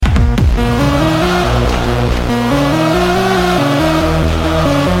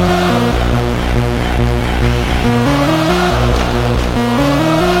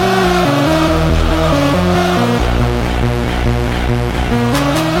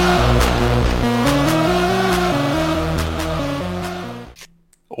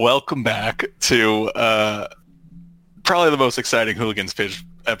Welcome back to probably the most exciting Hooligans Pitch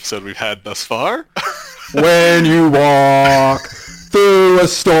episode we've had thus far. When you walk through a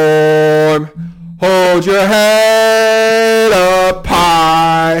storm, hold your head up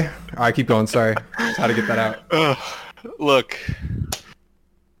high. All right, keep going. Sorry. Just had to get that out. Look,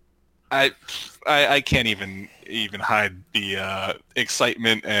 I can't even hide the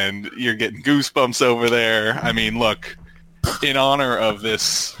excitement, and you're getting goosebumps over there. I mean, look, in honor of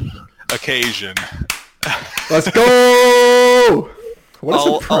this occasion, let's go! What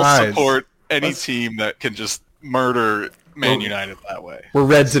a surprise. I'll support any team that can just murder Man United that way. We're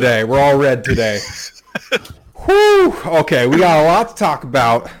red today. We're all red today. Whew. Okay, we got a lot to talk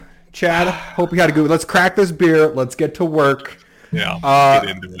about. Chad, hope you had a good... Let's crack this beer. Let's get to work. Yeah, get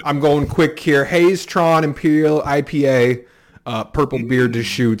into it. I'm going quick here. Haze Tron Imperial IPA, purple beer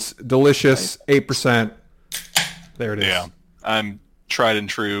Deschutes. Delicious, 8%. There it is. Yeah, I'm tried and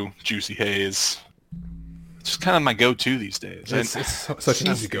true Juicy Haze. It's just kind of my go-to these days. It's such an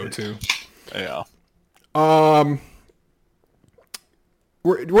easy go-to. Yeah.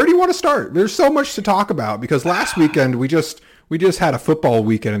 Where do you want to start? There's so much to talk about because last weekend we just had a football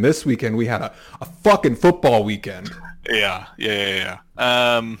weekend, and this weekend we had a fucking football weekend. Yeah.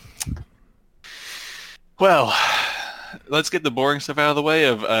 Well, let's get the boring stuff out of the way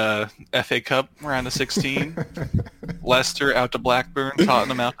of FA Cup round of 16. Leicester out to Blackburn,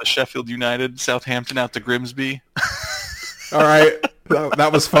 Tottenham out to Sheffield United, Southampton out to Grimsby. All right,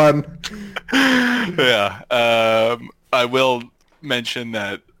 that was fun. Yeah, I will mention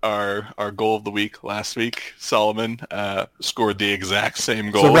that our goal of the week last week, Solomon scored the exact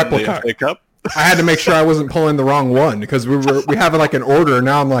same goal in the FA Cup. I had to make sure I wasn't pulling the wrong one because we have like an order, and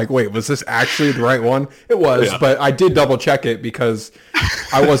now I'm like, wait, was this actually the right one? It was, but I did double check it because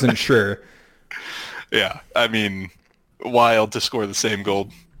I wasn't sure. Yeah, I mean, wild to score the same goal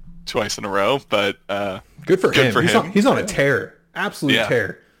twice in a row, but good for him. He's on a tear, absolute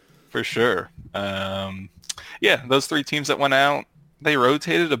tear, for sure. Yeah, those three teams that went out, they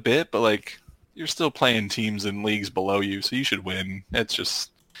rotated a bit, but like you're still playing teams in leagues below you, so you should win.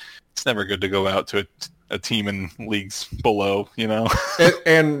 It's never good to go out to a team in leagues below, you know.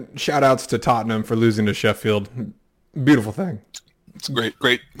 and shout outs to Tottenham for losing to Sheffield. Beautiful thing. It's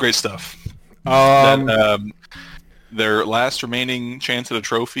great stuff. Their last remaining chance at a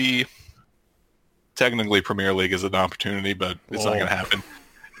trophy, technically Premier League is an opportunity, but it's not going to happen.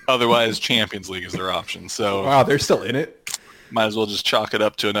 Otherwise, Champions League is their option. So wow, they're still in it. Might as well just chalk it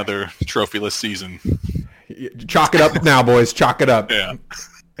up to another trophyless season. Chalk it up now, boys. Chalk it up. Yeah.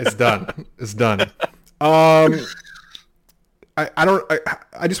 It's done. I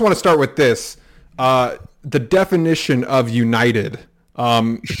just want to start with this. The definition of united.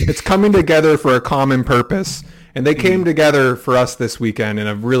 It's coming together for a common purpose, and they came together for us this weekend in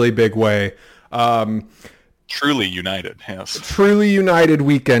a really big way. Truly united, yes. Truly united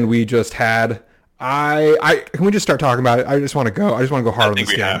weekend we just had. Can we just start talking about it? I just want to go hard on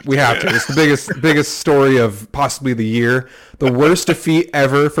this game. We have to. It's the biggest story of possibly the year. The worst defeat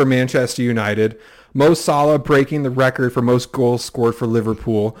ever for Manchester United. Mo Salah breaking the record for most goals scored for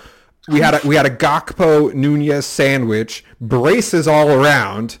Liverpool. We had a Gakpo Nunez sandwich. Braces all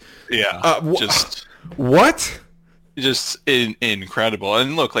around. Yeah. What? Just incredible.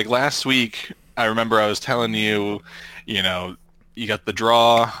 And look, like last week, I remember I was telling you, you got the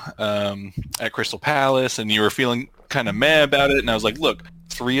draw at Crystal Palace, and you were feeling kind of meh about it. And I was like, look,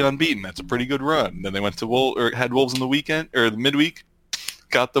 3 unbeaten. That's a pretty good run. Then they went to had Wolves in the weekend or the midweek.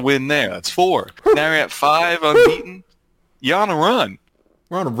 Got the win there. That's 4. Now you're at 5 unbeaten. You're on a run.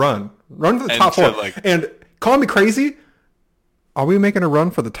 We're on a run. Run for the top 4. And call me crazy. Are we making a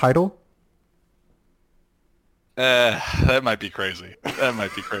run for the title? That might be crazy.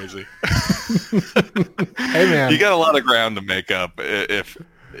 Hey, man. You got a lot of ground to make up if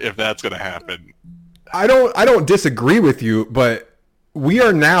that's going to happen. I don't disagree with you, but we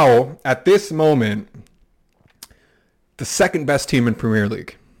are now, at this moment, the second best team in Premier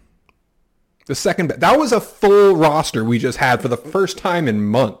League. The second best. That was a full roster we just had for the first time in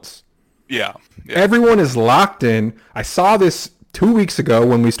months. Yeah. Everyone is locked in. I saw this 2 weeks ago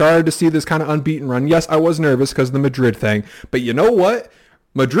when we started to see this kind of unbeaten run. Yes, I was nervous because of the Madrid thing. But you know what?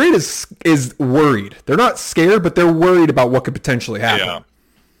 Madrid is worried. They're not scared, but they're worried about what could potentially happen. Yeah.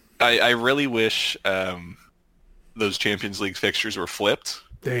 I really wish those Champions League fixtures were flipped.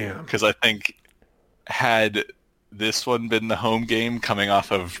 Damn. Because I think had this one been the home game coming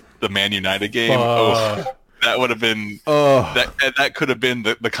off of the Man United game, that would have been that could have been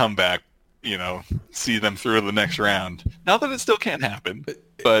the comeback. See them through the next round. Not that it still can't happen,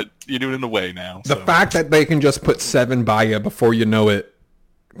 but you're doing it away now. The fact that they can just put 7 by you before you know it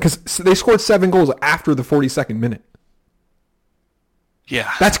because they scored 7 goals after the 42nd minute.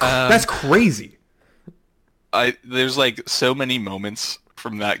 Yeah, that's crazy. There's like so many moments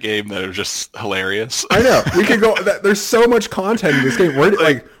from that game that are just hilarious. I know. We could go. There's so much content in this game.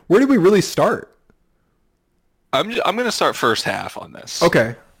 Where did we really start? I'm gonna start first half on this.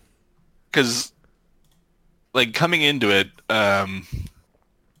 Okay. Because like coming into it,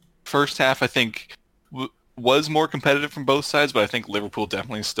 first half I think was more competitive from both sides, but I think Liverpool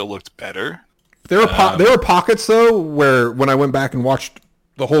definitely still looked better. There were pockets though where when I went back and watched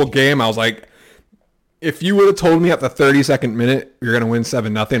the whole game, I was like, if you would have told me at the 32nd minute you're going to win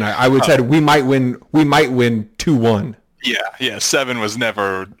 7-0, I would have said we might win 2-1. Yeah, 7 was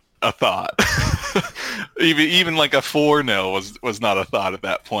never a thought. even like a 4-0 was not a thought at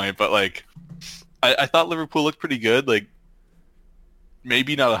that point, but like I thought Liverpool looked pretty good, like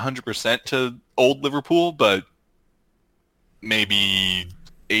maybe not 100% to old Liverpool, but maybe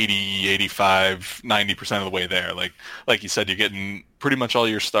 80, 85, 90% of the way there. Like you said, you're getting pretty much all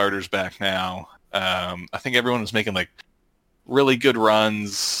your starters back now. I think everyone was making like really good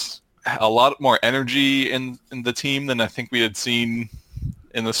runs, a lot more energy in the team than I think we had seen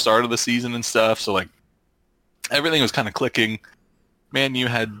in the start of the season and stuff. So like everything was kind of clicking. Man, you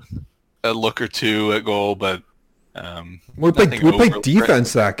had a look or two at goal, but we played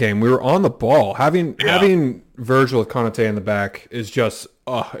defense that game. We were on the ball. Having Virgil with Konate in the back is just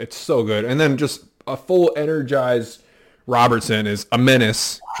it's so good. And then just a full energized Robertson is a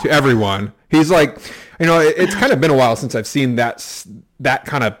menace to everyone. He's like, it's kind of been a while since I've seen that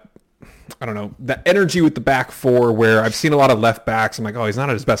kind of, I don't know, that energy with the back four where I've seen a lot of left backs. I'm like, oh, he's not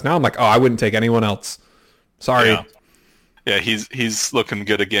at his best. Now I'm like, oh, I wouldn't take anyone else. Sorry. Yeah, he's looking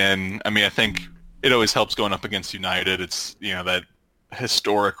good again. I mean, I think it always helps going up against United. It's, that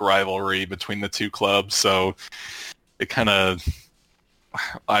historic rivalry between the two clubs. So it kind of,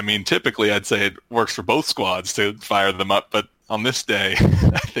 I mean, typically I'd say it works for both squads to fire them up. But on this day,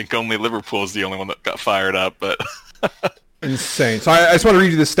 I think only Liverpool is the only one that got fired up. But insane. So I just want to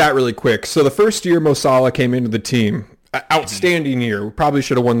read you the stat really quick. So the first year Mo Salah came into the team, outstanding year. We probably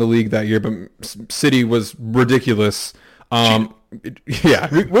should have won the league that year, but City was ridiculous. Yeah,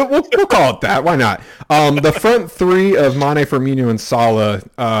 we'll call it that. Why not? The front three of Mane, Firmino, and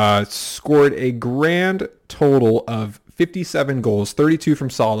Salah scored a grand total of 57 goals, 32 from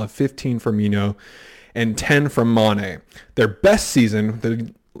Salah, 15 from Firmino, and 10 from Mane. Their best season,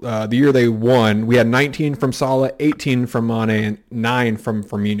 the year they won, we had 19 from Salah, 18 from Mane, and 9 from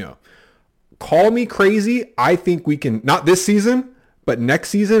Firmino. Call me crazy. I think we can, not this season, but next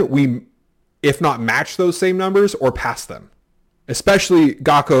season, we, if not match those same numbers or pass them. Especially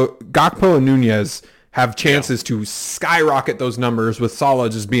Gakpo and Nunez have chances to skyrocket those numbers with Salah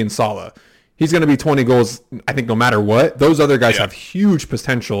just being Salah. He's going to be 20 goals, I think, no matter what. Those other guys have huge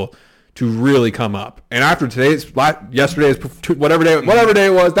potential to really come up. And after yesterday's, whatever day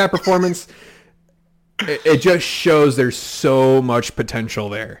it was, that performance, it just shows there's so much potential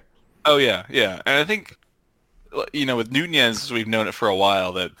there. Oh, yeah. And I think, with Nunez, we've known it for a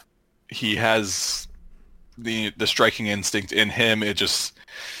while that he has the striking instinct in him. It just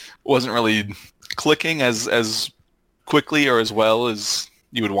wasn't really clicking as quickly or as well as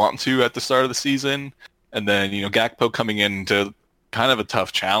you would want to at the start of the season. And then, Gakpo coming into kind of a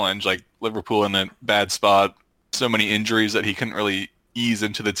tough challenge, like Liverpool in a bad spot, so many injuries that he couldn't really ease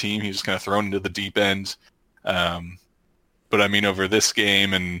into the team. He was kind of thrown into the deep end. But I mean, over this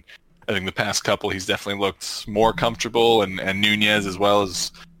game and I think the past couple, he's definitely looked more comfortable, and Nunez as well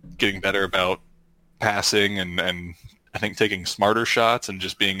is getting better about passing and I think taking smarter shots and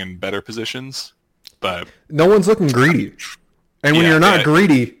just being in better positions. But no one's looking greedy. And when you're not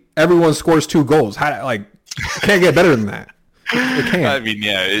greedy, everyone scores 2 goals. It can't get better than that. It can't. I mean,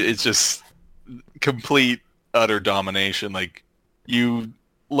 it's just complete, utter domination. Like, you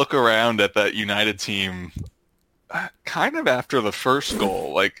look around at that United team kind of after the first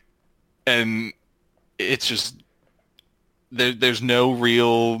goal, and it's just there's no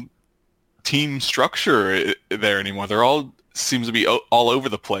real team structure there anymore. They're all seems to be all over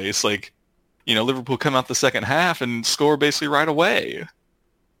the place. Liverpool come out the second half and score basically right away.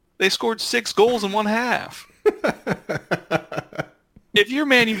 They scored 6 goals in one half. If you're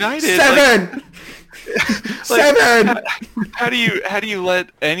Man United, 7. 7. How do you let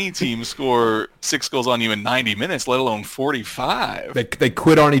any team score 6 goals on you in 90 minutes, let alone 45? They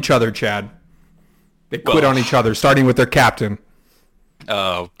quit on each other, Chad. They quit on each other, starting with their captain.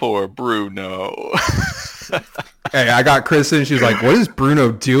 Oh, poor Bruno. Hey, I got Kristen. She was like, "What is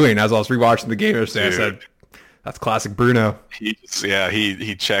Bruno doing?" As I was rewatching the game yesterday, I said, "That's classic Bruno." He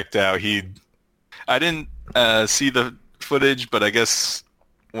checked out. I didn't see the footage, but I guess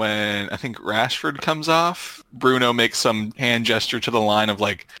when I think Rashford comes off, Bruno makes some hand gesture to the line of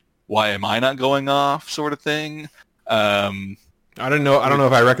like, "Why am I not going off?" sort of thing. I don't know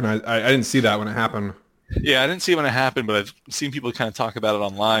if I recognize. I didn't see that when it happened. Yeah, I didn't see it when it happened, but I've seen people kind of talk about it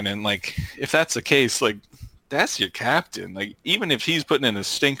online. And like, if that's the case, like, that's your captain. Like, even if he's putting in a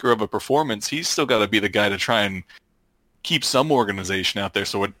stinker of a performance, he's still got to be the guy to try and keep some organization out there,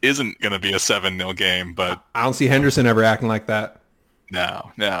 so it isn't going to be a 7-0 game. But I don't see Henderson ever acting like that.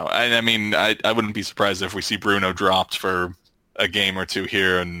 No. I mean, I wouldn't be surprised if we see Bruno dropped for a game or two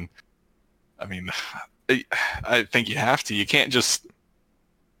here. And I mean, I think you have to. You can't just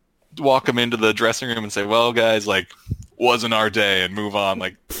walk him into the dressing room and say, "Well, guys, like, wasn't our day," and move on.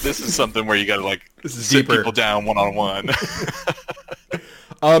 Like, this is something where you got to like sit people down one-on-one.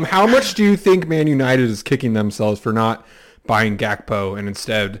 How much do you think Man United is kicking themselves for not buying Gakpo and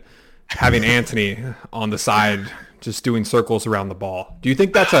instead having Antony on the side just doing circles around the ball? Do you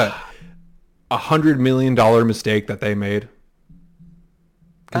think that's a $100 million mistake that they made?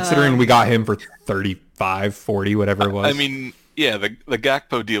 Considering we got him for 35, 40, whatever it was. I mean, yeah, the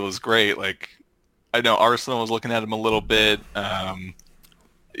Gakpo deal is great. Like, I know Arsenal was looking at him a little bit. Man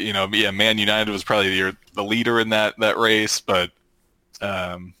United was probably the leader in that race, but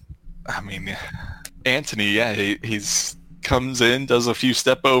I mean, Antony, yeah, he's comes in, does a few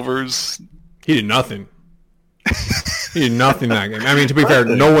step overs. He did nothing. He did nothing that game. I mean, to be fair,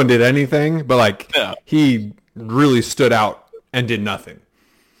 no one did anything, but he really stood out and did nothing.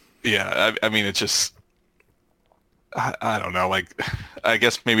 Yeah, I mean, it's just, I don't know. Like, I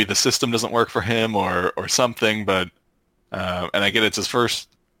guess maybe the system doesn't work for him or something, but and I get it's his first,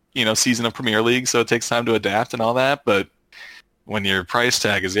 season of Premier League, so it takes time to adapt and all that, but when your price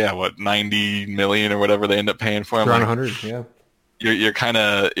tag is 90 million or whatever they end up paying for him, around 100, yeah,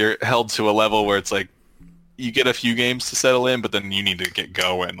 you're held to a level where it's like you get a few games to settle in, but then you need to get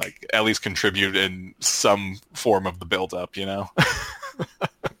going, like at least contribute in some form of the build up,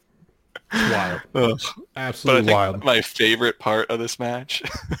 Wild. Absolutely but I wild. think my favorite part of this match,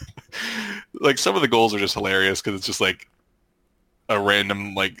 like some of the goals are just hilarious because it's just like a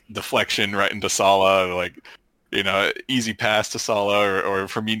random like deflection right into Salah, or like easy pass to Salah or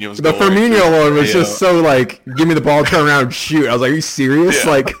Firmino's the goal. The Firmino one was just so like, give me the ball, turn around, and shoot. I was like, are you serious?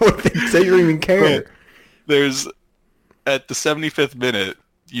 Yeah. Like, what they say, you don't even care. There's at the 75th minute,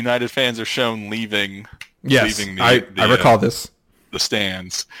 United fans are shown leaving. Yes, I recall this. The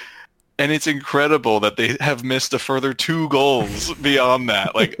stands. And it's incredible that they have missed a further 2 goals beyond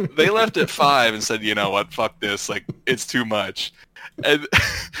that. Like, they left at 5 and said, you know what, fuck this. Like, it's too much. And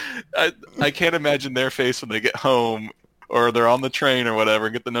I can't imagine their face when they get home or they're on the train or whatever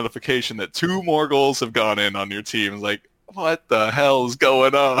and get the notification that 2 more goals have gone in on your team. It's like, what the hell is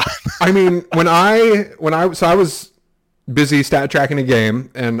going on? I mean, I was busy stat tracking a game,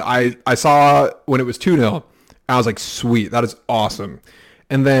 and I saw when it was 2-0, I was like, sweet, that is awesome.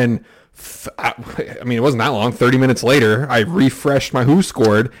 And then, I mean, it wasn't that long. 30 minutes later, I refreshed my who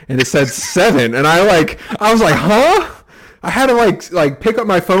scored, and it said 7. And I was like, huh? I had to like pick up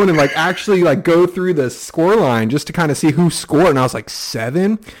my phone and like actually like go through the score line just to kind of see who scored. And I was like, 7?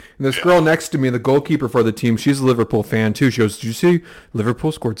 And this girl next to me, the goalkeeper for the team, she's a Liverpool fan too. She goes, did you see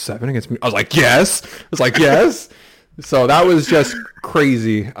Liverpool scored 7 against me? I was like, yes. Yes. So that was just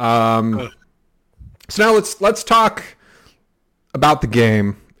crazy. So now let's talk about the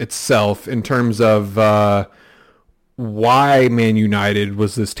game itself in terms of why Man United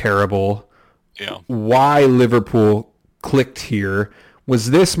was this terrible. Yeah. Why Liverpool clicked here.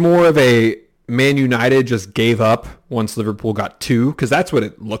 Was this more of a Man United just gave up once Liverpool got 2? Because that's what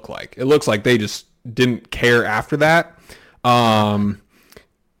it looked like. It looks like they just didn't care after that. And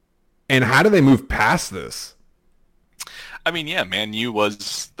how do they move past this? I mean, yeah, Man U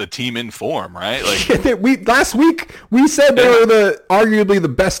was the team in form, right? Like last week we said they were arguably the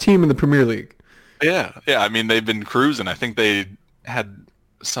best team in the Premier League. Yeah. I mean, they've been cruising. I think they had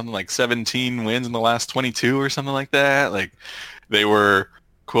something like 17 wins in the last 22 or something like that. Like, they were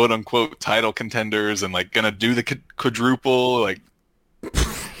quote unquote title contenders and like gonna do the quadruple. Like,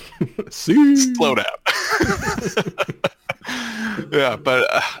 slow down. Yeah, but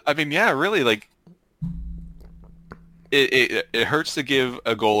I mean, yeah, really, like. It hurts to give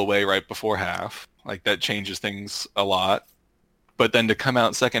a goal away right before half. Like, that changes things a lot. But then to come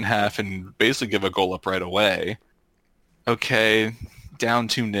out second half and basically give a goal up right away. Okay, down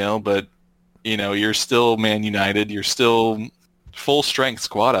 2-0, but, you're still Man United. You're still full strength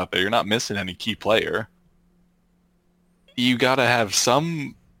squad out there. You're not missing any key player. You got to have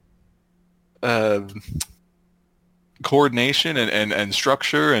some coordination and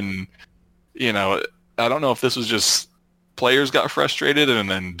structure. And, I don't know if this was just players got frustrated and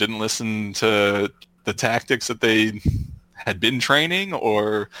then didn't listen to the tactics that they had been training,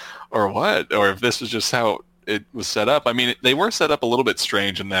 or what, or if this was just how it was set up. I mean, they were set up a little bit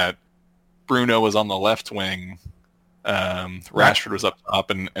strange in that Bruno was on the left wing, Rashford was up top,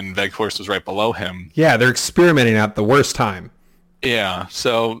 and Weghorst was right below him. Yeah, they're experimenting at the worst time. Yeah,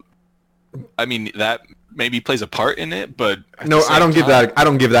 so I mean that maybe plays a part in it, but no, I don't give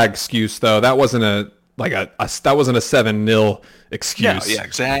that excuse though. That wasn't a 7-0 excuse. Yeah,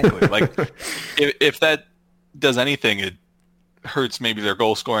 exactly. Like if that does anything, it hurts maybe their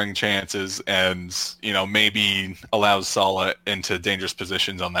goal scoring chances, and maybe allows Salah into dangerous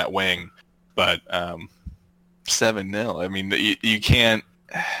positions on that wing. But 7-0. I mean, you can't.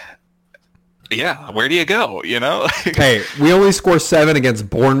 Yeah, where do you go? Hey, we only score 7 against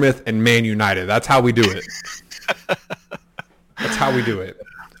Bournemouth and Man United. That's how we do it. That's how we do it.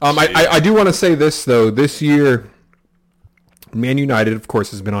 I do want to say this though. This year, Man United, of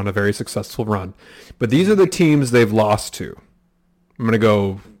course, has been on a very successful run, but these are the teams they've lost to. I'm going to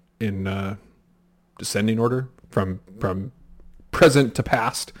go in descending order from present to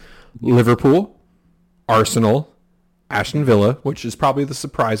past. Liverpool, Arsenal, Aston Villa, which is probably the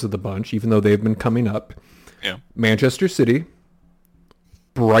surprise of the bunch, even though they've been coming up. Yeah. Manchester City,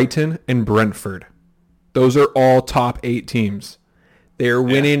 Brighton, and Brentford. Those are all top 8 teams. They are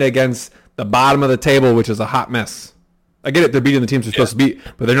winning against the bottom of the table, which is a hot mess. I get it, they're beating the teams they're supposed to beat,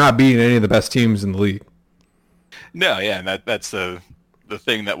 but they're not beating any of the best teams in the league. No, yeah, and that's the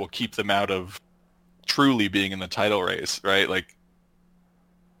thing that will keep them out of truly being in the title race, right? Like,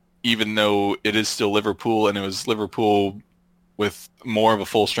 even though it is still Liverpool, and it was Liverpool with more of a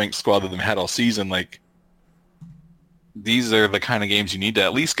full-strength squad than they've had all season, like, these are the kind of games you need to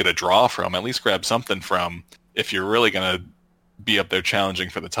at least get a draw from, at least grab something from, if you're really going to be up there challenging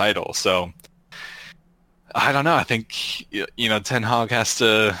for the title. So, I don't know. I think, Ten Hag has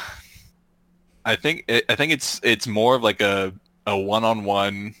to... I think it's more of like a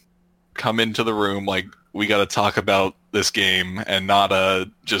one-on-one, come into the room, like, we got to talk about this game, and not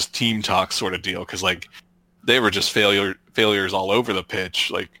a just team talk sort of deal, because like they were just failures all over the pitch.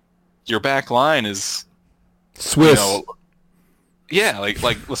 Like, your back line is Swiss.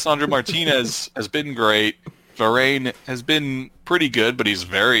 Like Lisandro Martinez has been great. Varane has been pretty good, but he's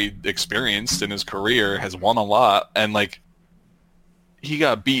very experienced in his career, has won a lot, and like he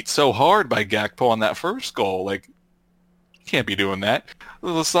got beat so hard by Gakpo on that first goal. Like, you can't be doing that.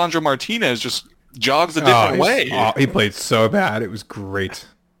 Lisandro Martinez just jogs a different way. He played so bad. It was great.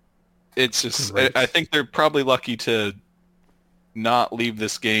 It's just, I think they're probably lucky to not leave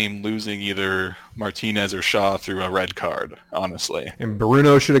this game losing either Martinez or Shaw through a red card, honestly. And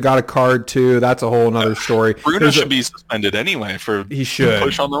Bruno should have got a card too. That's a whole other story. Bruno should be suspended anyway for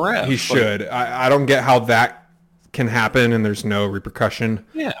push on the ref. He should. I don't get how that can happen and there's no repercussion.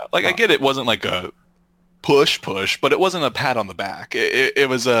 Yeah, like I get it wasn't like a push, but it wasn't a pat on the back. It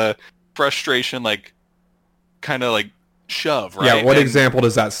was a frustration, like, kind of like shove, right? Yeah, what example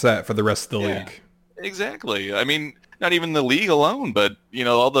does that set for the rest of the league? Exactly. I mean, not even the league alone, but,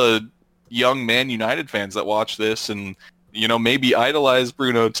 all the young Man United fans that watch this and, maybe idolize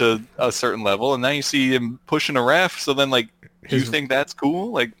Bruno to a certain level, and now you see him pushing a ref, so then, like, you think that's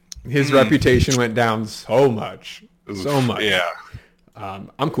cool? Like, his reputation went down so much. So much. Yeah.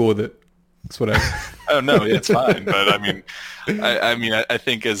 I'm cool with it. It's whatever. Oh no, it's fine. But I mean, I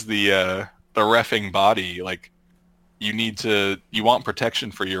think as the reffing body, like, you want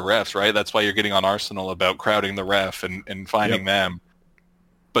protection for your refs, right? That's why you're getting on Arsenal about crowding the ref and finding them.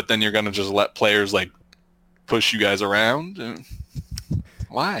 But then you're gonna just let players like push you guys around.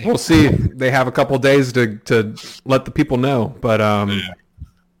 Why? We'll see. They have a couple days to let the people know. But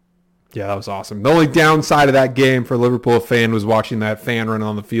yeah, that was awesome. The only downside of that game for a Liverpool fan was watching that fan run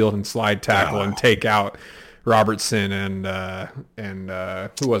on the field and slide tackle and take out Robertson and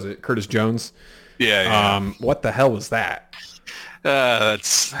who was it? Curtis Jones. Yeah. What the hell was that?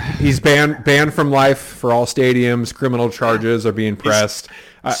 He's banned from life for all stadiums. Criminal charges are being pressed.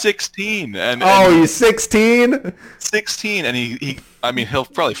 16 and he's 16. 16, and he'll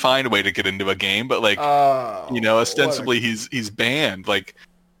probably find a way to get into a game, but like ostensibly he's banned. Like,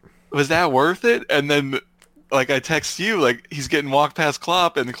 was that worth it? And then, like, I text you, like, he's getting walked past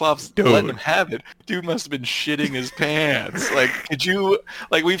Klopp, and Klopp's letting him have it. Dude must have been shitting his pants.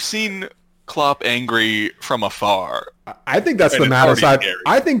 Like, we've seen Klopp angry from afar. I think that's the maddest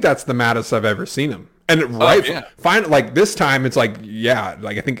I think that's the maddest I've ever seen him. And like this time, it's like,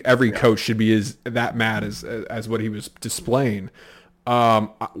 like I think every coach should be that mad as what he was displaying. I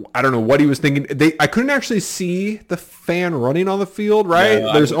don't know what he was thinking. I couldn't actually see the fan running on the field, right?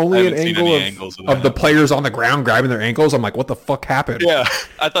 Yeah, There's only an angle of the players on the ground grabbing their ankles. I'm like, what the fuck happened? Yeah,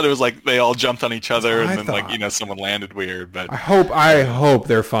 I thought it was like they all jumped on each other and then like someone landed weird. But I hope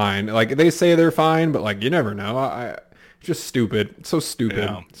they're fine. Like they say they're fine, but like you never know. Just stupid. It's so stupid.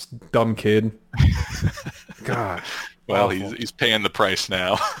 Yeah. Dumb kid. God. Well, he's paying the price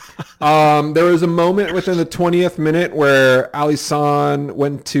now. There was a moment within the 20th minute where Alisson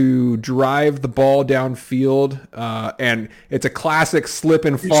went to drive the ball downfield, and it's a classic slip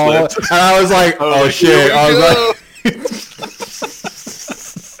and fall. And I was like, oh shit. I was like...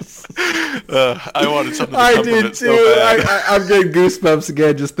 I wanted something to come from it so too. bad. I'm getting goosebumps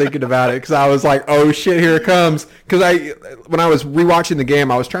again just thinking about it because I was like, "Oh shit, here it comes!" Because when I was rewatching the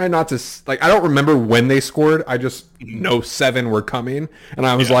game, I was trying not to I don't remember when they scored. I just know 7 were coming, and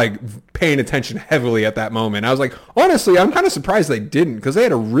I was like paying attention heavily at that moment. I was like, honestly, I'm kind of surprised they didn't because they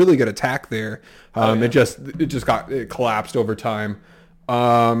had a really good attack there. It collapsed over time.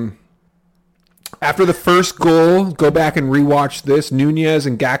 After the first goal, go back and rewatch this. Nunez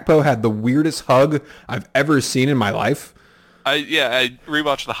and Gakpo had the weirdest hug I've ever seen in my life. I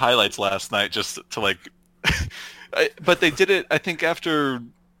rewatched the highlights last night just to like, but they did it. I think after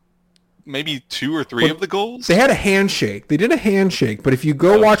maybe 2 or 3 of the goals. They had a handshake. They did a handshake, but if you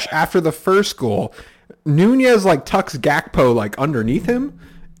go watch after the first goal, Nunez like tucks Gakpo like underneath him.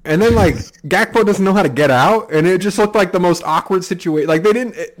 And then like Gakpo doesn't know how to get out, and it just looked like the most awkward situation. Like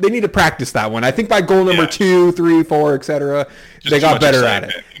they need to practice that one. I think by goal number 2, 3, 4, etc., they got better at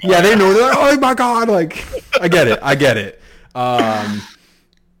it. Yeah, they know. They're like, oh my god! Like I get it.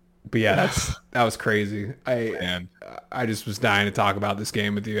 But yeah, that was crazy. I just was dying to talk about this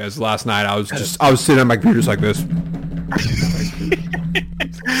game with you guys. Last night I was sitting on my computer just like this.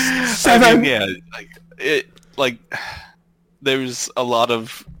 7. I mean, there's a lot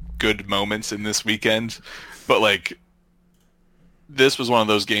of good moments in this weekend, but like this was one of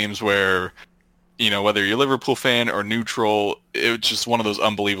those games where, whether you're a Liverpool fan or neutral, it was just one of those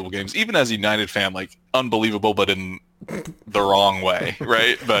unbelievable games. Even as a United fan, like unbelievable, but in the wrong way,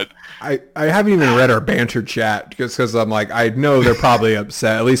 right? But I haven't even read our banter chat because I'm like, I know they're probably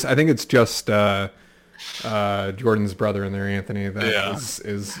upset. At least I think it's just Jordan's brother in there, Anthony, that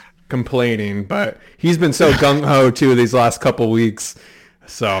is complaining, but he's been so gung-ho too these last couple weeks.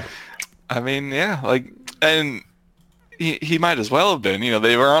 So I mean, and he might as well have been.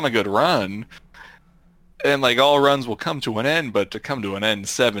 They were on a good run, and like all runs will come to an end, but to come to an end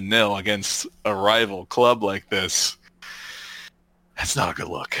 7-0 against a rival club like this, that's not a good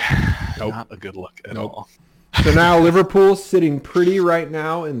look. Nope. Not a good look at all. So now Liverpool sitting pretty right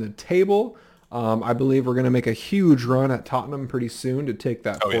now in the table. I believe we're going to make a huge run at Tottenham pretty soon to take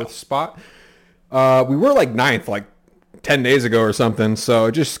that 4th spot. We were like 9th like 10 days ago or something, so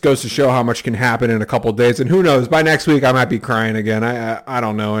it just goes to show how much can happen in a couple of days. And who knows, by next week I might be crying again. I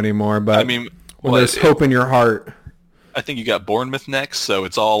don't know anymore, but I mean, when there's hope in your heart. I think you got Bournemouth next, so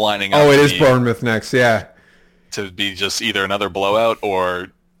it's all lining up. Oh, it is Bournemouth next, yeah. To be just either another blowout or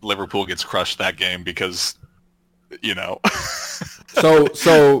Liverpool gets crushed that game because, So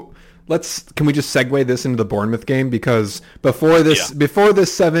can we just segue this into the Bournemouth game? Because before this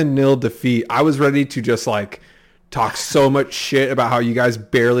 7-0 defeat, I was ready to just like talk so much shit about how you guys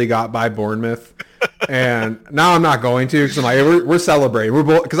barely got by Bournemouth. And now I'm not going to because I'm like, we're celebrating. We're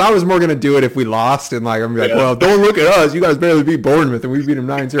both, because I was more going to do it if we lost. And like, I'm like, well, don't look at us. You guys barely beat Bournemouth and we beat them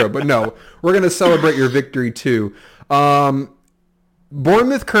 9-0. But no, we're going to celebrate your victory too.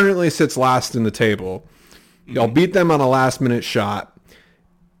 Bournemouth currently sits last in the table. Y'all beat them on a last minute shot.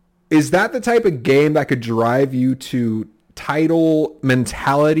 Is that the type of game that could drive you to title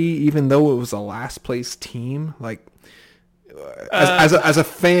mentality, even though it was a last place team? Like, as a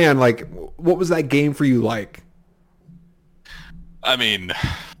fan, like, what was that game for you like? I mean,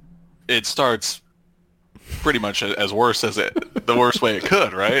 it starts pretty much as worse as the worst way it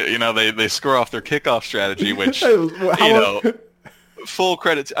could, right? They score off their kickoff strategy, which full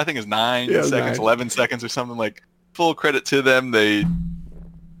credit to, I think it's 9 seconds, 11 seconds or something. Like, full credit to them. They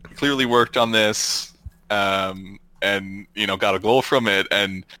clearly worked on this, and got a goal from it.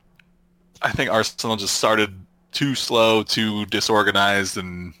 And I think Arsenal just started too slow, too disorganized,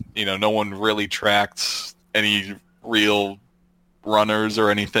 and no one really tracked any real runners or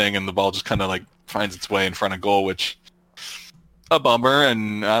anything, and the ball just kind of like finds its way in front of goal, which a bummer.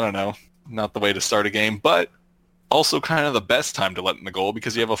 And I don't know, not the way to start a game, but also kind of the best time to let in the goal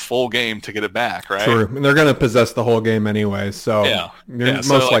because you have a full game to get it back, right? True. And they're going to possess the whole game anyway, so you're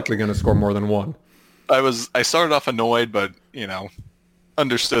most likely going to score more than one. I started off annoyed, but,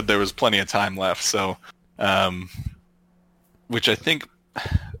 understood there was plenty of time left. So which I think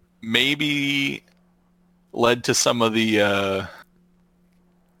maybe led to some of the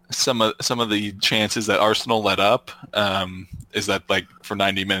chances that Arsenal let up. Is that like for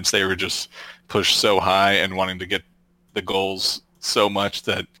 90 minutes they were just pushed so high and wanting to get the goals so much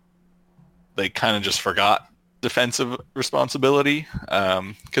that they kind of just forgot defensive responsibility.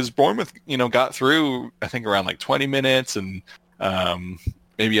 Because Bournemouth, got through I think around like 20 minutes and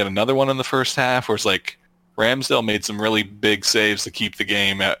maybe had another one in the first half where it's like Ramsdale made some really big saves to keep the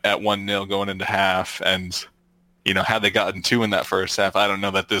game at 1-0 going into half. And, had they gotten 2 in that first half, I don't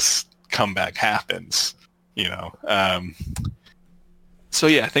know that this comeback happens, So,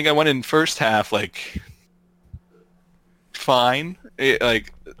 yeah, I think I went in first half, like, fine,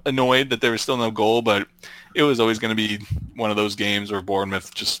 annoyed that there was still no goal, but it was always going to be one of those games where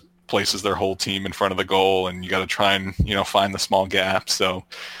Bournemouth just places their whole team in front of the goal, and you got to try and, find the small gaps. So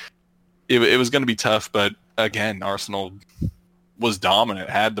it was going to be tough, but again, Arsenal was dominant,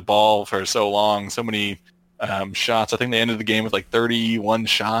 had the ball for so long, so many shots. I think they ended the game with like 31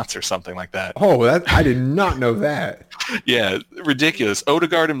 shots or something like that. Oh, I did not know that. Yeah, ridiculous.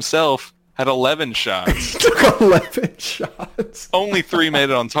 Odegaard himself had 11 shots. Took 11 shots. Only 3 made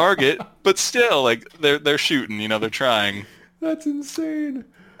it on target, but still, like they're shooting. They're trying. That's insane.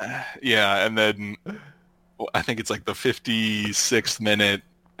 Yeah, and then I think it's like the 56th minute.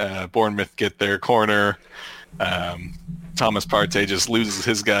 Bournemouth get their corner. Thomas Partey just loses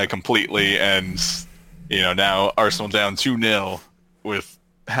his guy completely, and now Arsenal down 2-0 with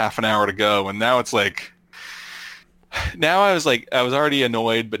half an hour to go, and now it's like, now I was already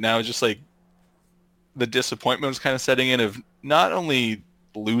annoyed, but now it's just like the disappointment was kind of setting in of not only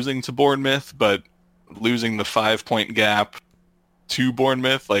losing to Bournemouth, but losing the 5-point gap to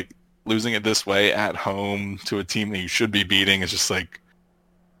Bournemouth, like losing it this way at home to a team that you should be beating is just like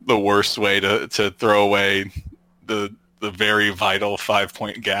the worst way to throw away the very vital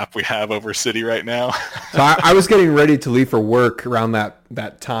 5-point gap we have over City right now. So I was getting ready to leave for work around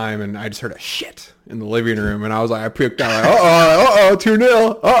that time, and I just heard a shit in the living room, and I was like, I peeked out like, uh-oh,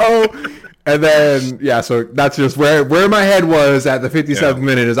 2-0, and then, yeah, so that's just where my head was at the 57th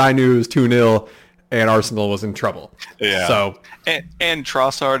minute, as I knew it was 2-0, and Arsenal was in trouble. Yeah. So and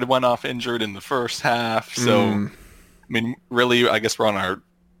Trossard went off injured in the first half, so, I mean, really, I guess we're on our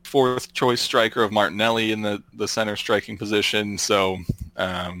 4th choice striker of Martinelli in the center striking position. So,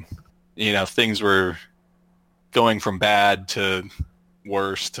 things were going from bad to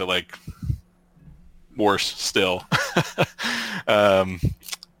worse to like worse still.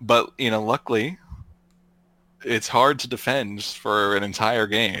 But, luckily it's hard to defend for an entire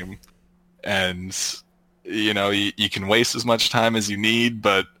game, and, you can waste as much time as you need,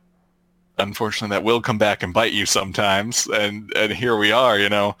 but unfortunately that will come back and bite you sometimes, and here we are.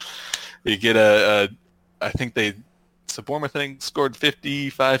 You get I think Bournemouth, I think, scored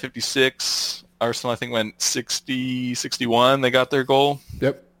 55, 56. Arsenal, I think, went 60, 61. They got their goal.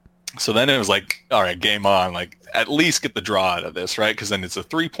 Yep. So then it was like, all right, game on. Like, at least get the draw out of this, right? Because then it's a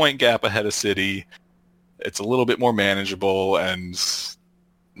 3-point gap ahead of City. It's a little bit more manageable and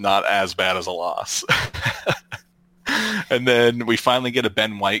not as bad as a loss. And then we finally get a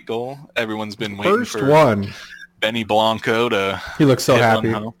Ben White goal. Everyone's been waiting for one. Benny Blanco to. He looks so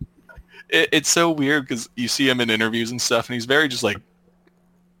happy. It's so weird because you see him in interviews and stuff, and he's very just like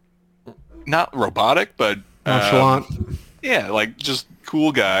not robotic, but nonchalant. Yeah, like just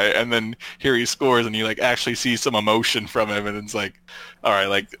cool guy. And then here he scores, and you like actually see some emotion from him, and it's like, all right,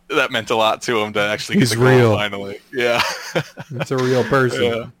 like that meant a lot to him to actually get the goal finally. Yeah, it's a real person.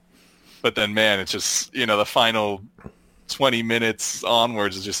 Yeah. But then, man, it's just the final 20 minutes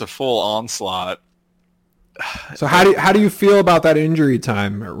onwards is just a full onslaught. So how do you feel about that injury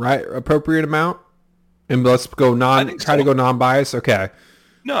time? Right, appropriate amount, and let's go try to go non-biased. Okay.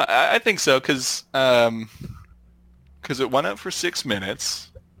 No, I think so because it went up for 6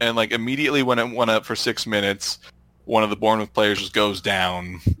 minutes, and like immediately when it went up for 6 minutes, one of the Bournemouth players just goes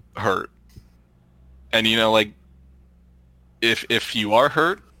down hurt, and like if you are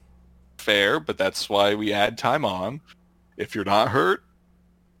hurt, fair, but that's why we add time on. If you're not hurt,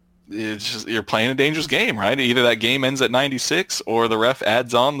 it's just you're playing a dangerous game, right? Either that game ends at 96 or the ref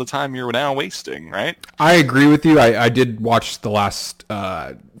adds on the time you're now wasting, right? I agree with you. I did watch the last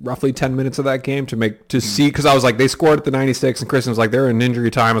roughly 10 minutes of that game to see, because I was like, they scored at the 96 and Kristen was like, they're in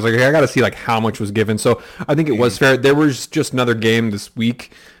injury time. I was like, hey, I got to see like how much was given. So I think it was fair. There was just another game this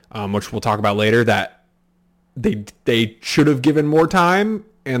week, which we'll talk about later, that they should have given more time,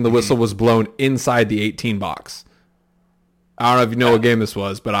 and the whistle was blown inside the 18 box. I don't know if you know what game this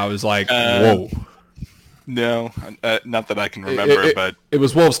was, but I was like, whoa. No, not that I can remember, but... It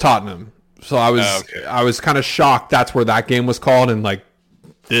was Wolves-Tottenham. So I was kind of shocked that's where that game was called, and like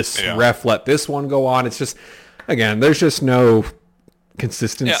this ref let this one go on. It's just, again, there's just no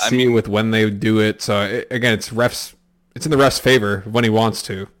consistency with when they do it. So again, it's in the ref's favor when he wants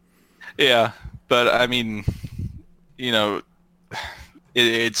to. Yeah, but I mean, you know,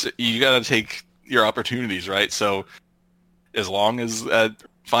 it's you got to take your opportunities, right? So as long as a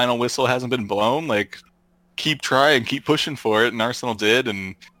final whistle hasn't been blown, like keep trying, keep pushing for it, and Arsenal did,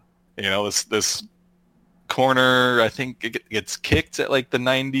 and you know this corner, I think it gets kicked at like the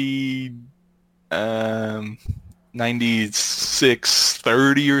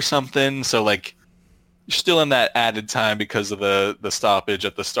 96-30 or something. So like you're still in that added time because of the stoppage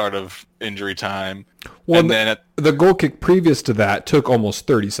at the start of injury time. Well, and then the goal kick previous to that took almost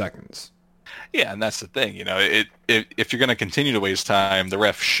 30 seconds. Yeah, and that's the thing. You know, if you're going to continue to waste time, the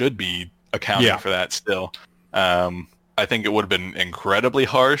ref should be accounting for that still. I think it would have been incredibly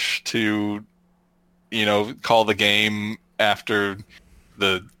harsh to, you know, call the game after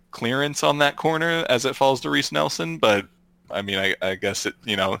the clearance on that corner as it falls to Reece Nelson. But I mean, I guess it,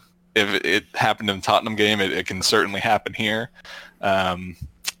 you know, if it happened in the Tottenham game, it can certainly happen here.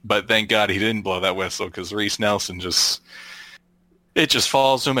 But thank God he didn't blow that whistle, because Reece Nelson just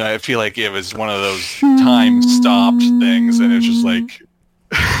falls to him, and I feel like it was one of those time stopped things, and it's just like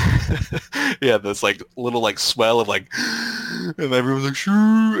yeah, this like little like swell of like, and everyone's like shoo,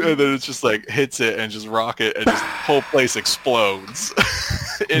 and then it's just like hits it and just rocket, and just whole place explodes.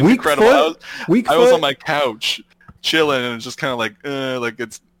 Incredible. I was on my couch chilling, and it's just kind of like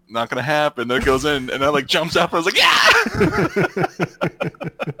it's not gonna happen. Then it goes in, and I like jumps up, and I was like, yeah.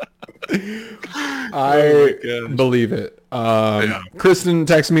 I believe it. Kristen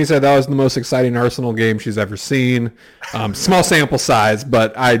texted me and said that was the most exciting Arsenal game she's ever seen. Small sample size,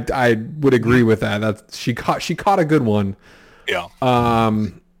 but I would agree with that. That she caught a good one. Yeah.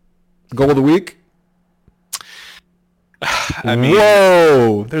 Goal of the week. I mean,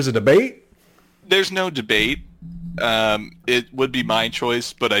 whoa! There's a debate. There's no debate. It would be my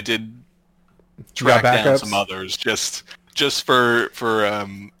choice, but I did track down some others just for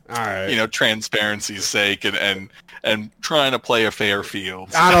all right, you know, transparency's sake and trying to play a fair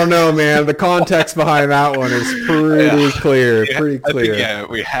field. I don't know, man. The context behind that one is pretty clear. Pretty clear. I think,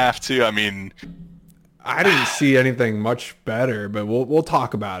 we have to. I mean, I didn't see anything much better, but we'll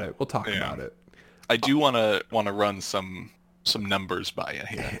talk about it. We'll talk about it. I do want to run some numbers by you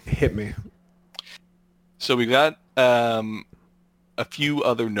here. Hit me. So we got a few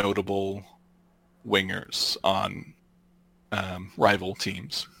other notable wingers on rival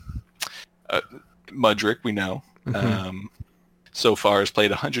teams. Mudryk, we know, so far has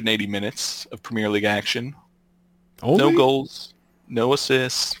played 180 minutes of Premier League action. Only? No goals, no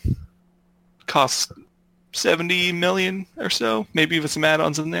assists. Costs 70 million or so, maybe with some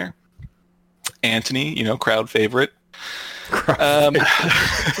add-ons in there. Anthony, you know, crowd favorite.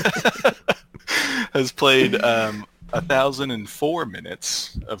 Has played 1,004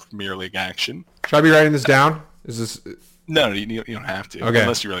 minutes of Premier League action. Should I be writing this down? Is this... No, you don't have to,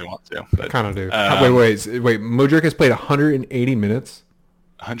 unless you really want to. But kind of do. Wait. Mudryk has played 180 minutes?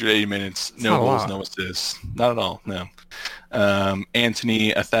 180 minutes, no goals, no assists. Not at all, no.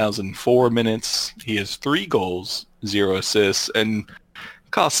 Anthony, 1,004 minutes. He has 3 goals, 0 assists, and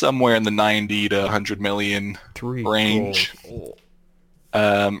costs somewhere in the 90 to 100 million range.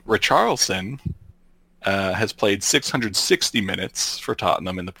 Richarlison has played 660 minutes for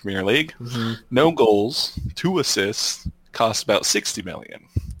Tottenham in the Premier League. No goals, 2 assists, costs about 60 million.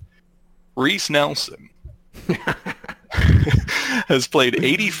 Reece Nelson has played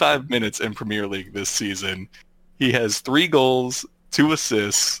 85 minutes in Premier League this season. He has 3 goals, 2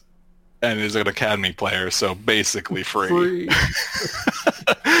 assists, and is an academy player, so basically free.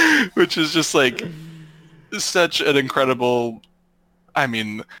 Which is just like such an incredible... I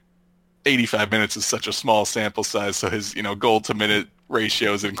mean, 85 minutes is such a small sample size, so his, you know, goal to minute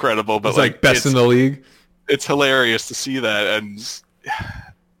ratio is incredible. But it's like best in the league. It's hilarious to see that, and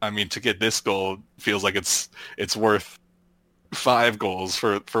I mean, to get this goal feels like it's worth 5 goals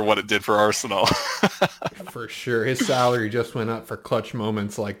for what it did for Arsenal. For sure, his salary just went up for clutch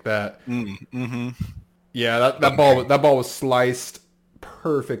moments like that. Yeah, that ball was sliced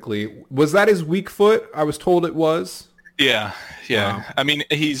perfectly. Was that his weak foot? I was told it was. Yeah. Wow. I mean,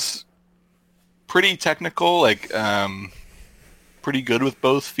 he's pretty technical, like pretty good with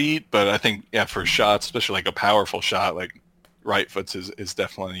both feet, but I think for shots, especially like a powerful shot, like right foot's is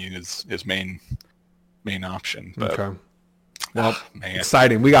definitely his main option. But, okay. Well,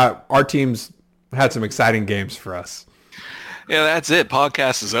 exciting. We got our teams had some exciting games for us. Yeah, that's it.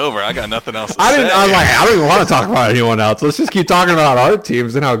 Podcast is over. I got nothing else to I say. I don't even want to talk about anyone else. Let's just keep talking about our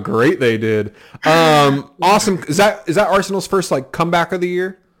teams and how great they did. Awesome. Is that Arsenal's first like comeback of the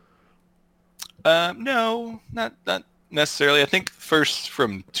year? No, not necessarily. I think first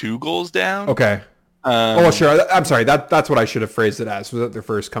from 2 goals down. Okay. Sure. I'm sorry. That's what I should have phrased it as. Was that their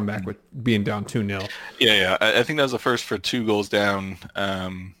first comeback with being down 2-0? Yeah. I think that was the first for 2 goals down.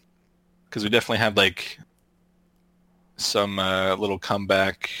 Because we definitely had like some little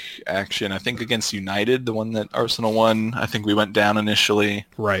comeback action. I think against United, the one that Arsenal won. I think we went down initially.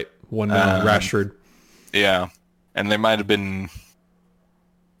 Right. 1-0 Rashford. Yeah, and there might have been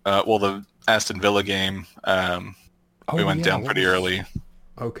the Aston Villa game. We went down pretty early.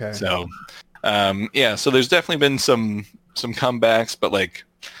 Okay. So, so there's definitely been some comebacks, but like,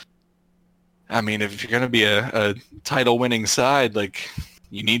 I mean, if you're gonna be a title-winning side, like,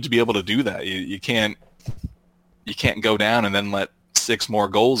 you need to be able to do that. You can't go down and then let 6 more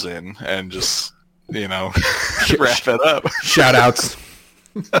goals in and just wrap it up. Shout outs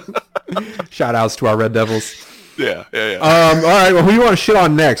to our Red Devils. Yeah. All right. Well, who do you want to shit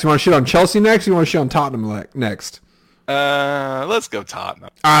on next? You want to shit on Chelsea next? Or you want to shit on Tottenham next? Let's go Tottenham.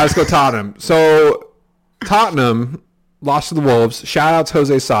 All right, let's go Tottenham. So Tottenham lost to the Wolves. Shout out to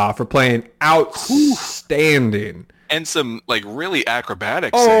Jose Sa for playing outstanding. And some like really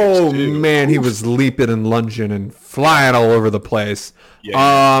acrobatic saves, too. Man, he was leaping and lunging and flying all over the place.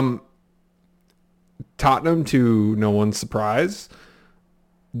 Yeah. Tottenham, to no one's surprise,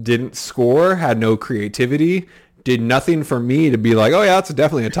 didn't score, had no creativity, did nothing for me to be like, oh yeah, that's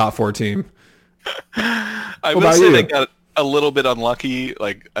definitely a top 4 team. I will say they got a little bit unlucky.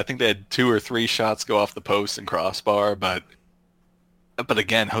 Like, I think they had 2 or 3 shots go off the post and crossbar, but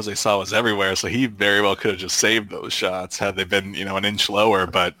again, Jose Sa was everywhere, so he very well could have just saved those shots had they been, an inch lower.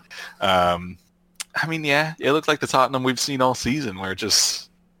 But, I mean, yeah, it looked like the Tottenham we've seen all season, where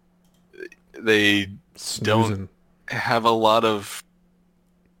just they don't have a lot of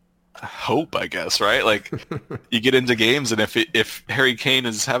hope, I guess, right? Like, you get into games, and if Harry Kane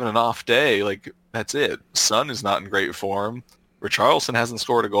is having an off day, like, that's it. Son is not in great form. Richarlison hasn't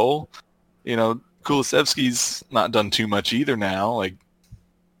scored a goal. Kulusevski's not done too much either now. Like,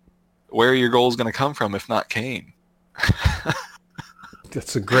 where are your goals going to come from if not Kane?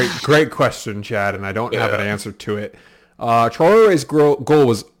 That's a great question, Chad, and I don't have an answer to it. Traore's goal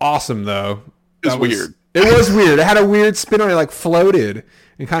was awesome, though. It was weird. It was weird. It had a weird spin on it, like floated,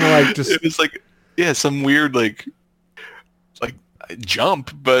 and kind of like just... It was like, some weird, like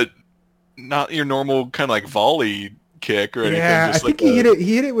jump, but not your normal kind of like volley kick or anything. Yeah, I think he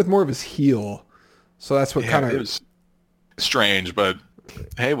hit it with more of his heel. So that's what kind of... It was strange, but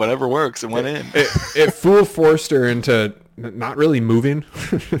hey, whatever works. It went in. It fooled Forster into not really moving.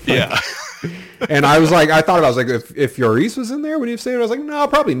 Yeah. And I was like, I if Lloris was in there, would he have saved it? I was like, no,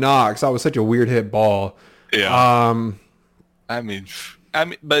 probably not, because that was such a weird hit ball. Yeah. I mean,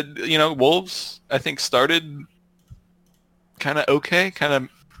 but Wolves, I think, started kind of okay, kind of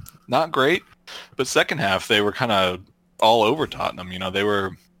not great, but second half they were kind of all over Tottenham. They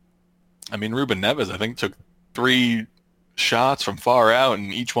were. I mean, Ruben Neves, I think, took 3 shots from far out,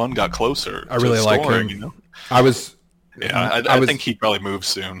 and each one got closer. I really like him. I think he probably moves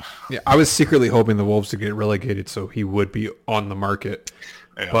soon. Yeah, I was secretly hoping the Wolves to get relegated so he would be on the market.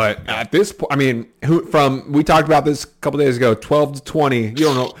 Yeah, but at this point, I mean, we talked about this a couple days ago, 12 to 20. You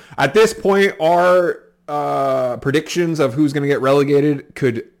don't know. At this point, our predictions of who's going to get relegated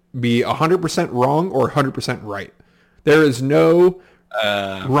could be 100% wrong or 100% right. There is no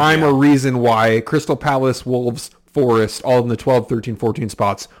rhyme or reason why Crystal Palace, Wolves, Forest, all in the 12, 13, 14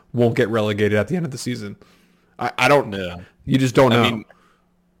 spots, won't get relegated at the end of the season. I don't know. You just don't know. I mean,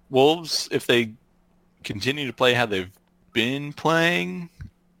 Wolves, if they continue to play how they've been playing,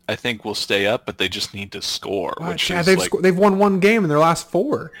 I think will stay up, but they just need to score. They've won 1 game in their last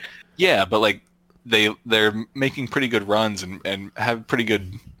 4. Yeah, but like they're making pretty good runs and have pretty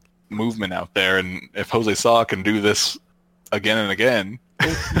good movement out there. And if Jose Sa can do this again and again,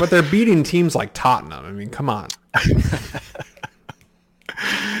 but they're beating teams like Tottenham. I mean, come on.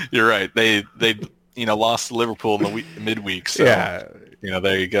 You're right. They lost to Liverpool in the midweek. So, yeah.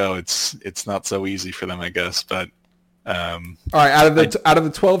 There you go. It's not so easy for them, I guess. But all right, out of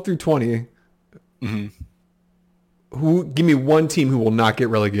the 12 through 20, give me one team who will not get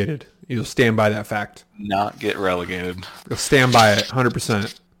relegated. You'll stand by that fact. Not get relegated. You'll stand by it,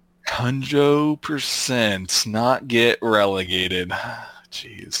 100%. 100% not get relegated.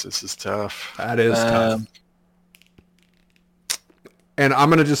 Jeez, this is tough. That is tough. And I'm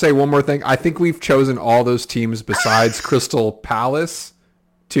going to just say one more thing. I think we've chosen all those teams besides Crystal Palace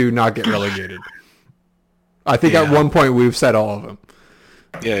to not get relegated. I think at one point we've said all of them.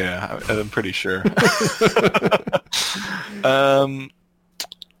 Yeah, I'm pretty sure.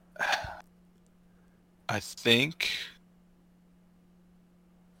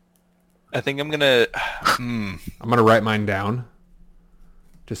 I think I'm gonna. I'm gonna write mine down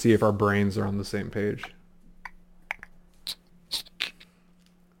to see if our brains are on the same page.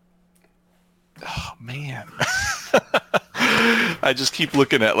 Oh man, I just keep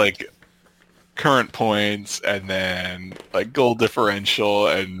looking at like current points and then like goal differential,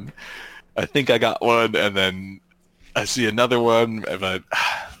 and I think I got one, and then I see another one. But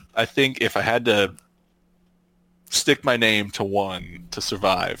I think if I had to stick my name to one to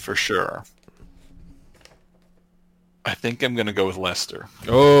survive for sure, I think I'm going to go with Leicester.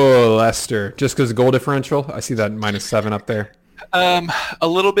 Oh, Leicester. Just because of goal differential? I see that -7 up there. A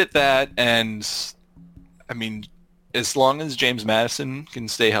little bit that, and I mean, as long as James Maddison can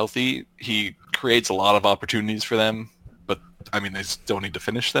stay healthy, he creates a lot of opportunities for them. But I mean, they still need to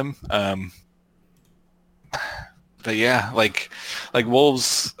finish them. But yeah, like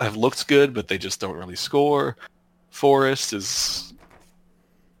Wolves have looked good, but they just don't really score. Forest is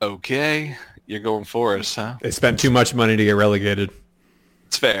okay. You're going Forest, huh? They spent too much money to get relegated.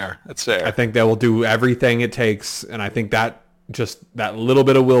 It's fair. That's fair. I think they will do everything it takes, and I think that just that little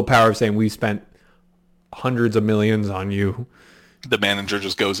bit of willpower of saying we spent hundreds of millions on you. The manager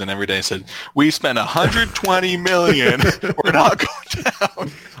just goes in every day and said, "We spent 120 million. We're not going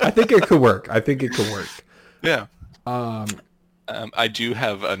down." I think it could work. Yeah. I do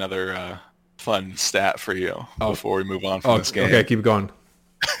have another fun stat for you before we move on from this game. Okay, keep going.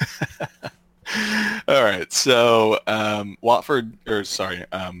 All right, so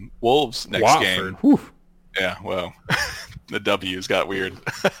Wolves next game. Whew. Yeah, well, the W's got weird.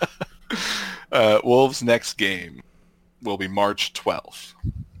 Wolves next game will be March 12th.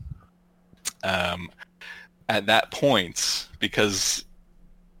 At that point, because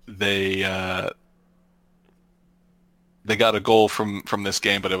they got a goal from this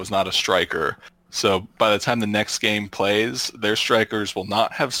game, but it was not a striker. So by the time the next game plays, their strikers will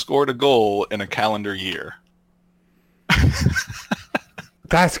not have scored a goal in a calendar year.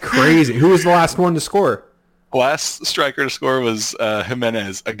 That's crazy. Who was the last one to score? Last striker to score was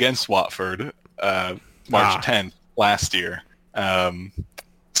Jimenez against Watford, March 10th last year.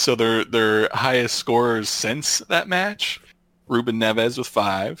 So their highest scorers since that match, Ruben Neves with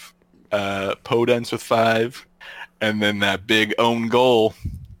 5, Podence with 5, and then that big own goal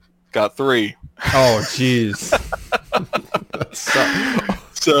got 3. Oh, jeez.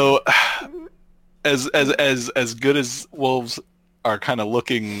 So, as good as Wolves are kind of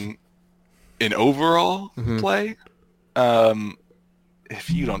looking in overall play,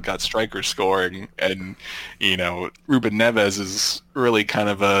 if you don't got strikers scoring, and Ruben Neves is really kind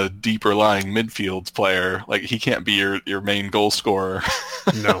of a deeper lying midfield player, like he can't be your main goal scorer.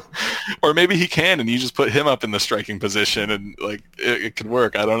 No. Or maybe he can, and you just put him up in the striking position, and like it could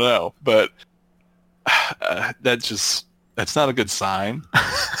work. I don't know, but that's not a good sign.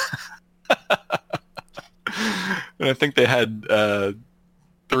 And I think they had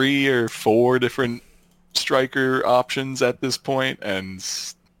 3 or 4 different striker options at this point, and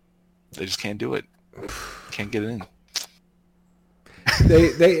they just can't do it. Can't get in.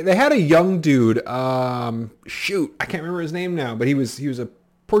 They had a young dude. Shoot, I can't remember his name now, but he was a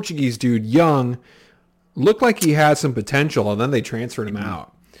Portuguese dude, young, looked like he had some potential, and then they transferred him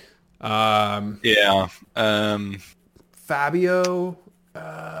out. Fabio.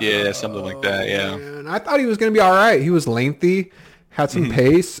 Something like that. Yeah. And I thought he was going to be all right. He was lengthy, had some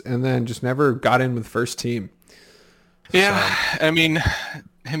pace, and then just never got in with first team. Yeah, so. I mean,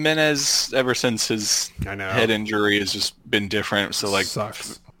 Jimenez, ever since his head injury, has just been different. So, like,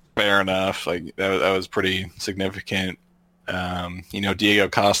 sucks. Fair enough. Like, that was pretty significant. Diego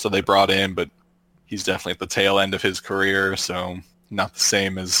Costa they brought in, but he's definitely at the tail end of his career, so not the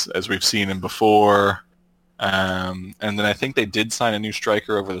same as we've seen him before. And then I think they did sign a new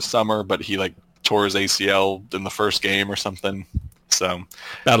striker over the summer, but he like tore his ACL in the first game or something. So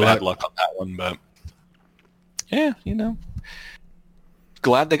bad luck on that one. But yeah,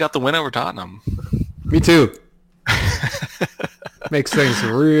 glad they got the win over Tottenham. Me too. Makes things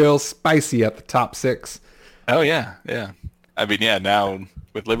real spicy at the top 6. Oh yeah. I mean, now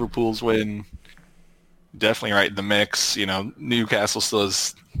with Liverpool's win, definitely right in the mix. Newcastle still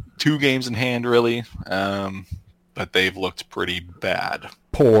has 2 games in hand, really, but they've looked pretty bad.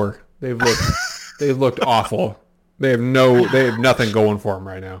 Poor. They've looked awful. They have nothing going for them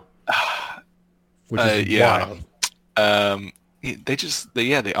right now. Which is wild.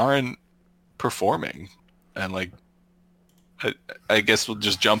 They aren't performing, and like, I guess we'll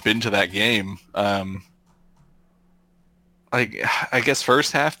just jump into that game. like I guess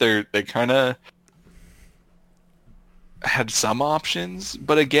first half they kind of had some options,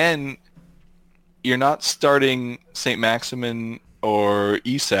 but again, you're not starting St. Maximin or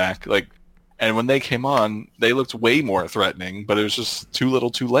Isak, like, and when they came on, they looked way more threatening, but it was just too little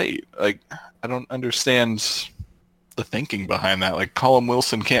too late. Like, I don't understand the thinking behind that. Like, Callum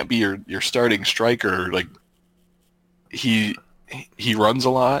Wilson can't be your starting striker. Like, he runs a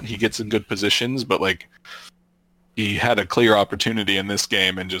lot, he gets in good positions, but like, he had a clear opportunity in this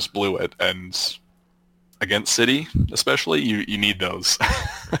game and just blew it. And against City, especially, you need those.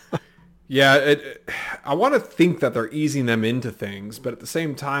 Yeah, I want to think that they're easing them into things, but at the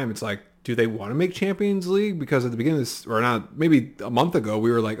same time, it's like, do they want to make Champions League? Because at the beginning of this, or not, maybe a month ago, we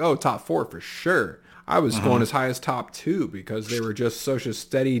were like, oh, top 4 for sure. I was going as high as top 2 because they were just such a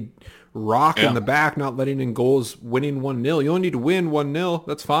steady rock in the back, not letting in goals, winning 1-0. You only need to win 1-0.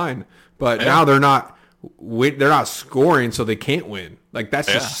 That's fine. But now they're not scoring, so they can't win. Like,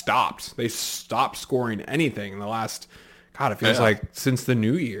 that's just stopped. They stopped scoring anything in the last, God, it feels like since the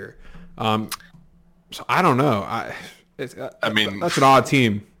new year. So I don't know. I mean, that's an odd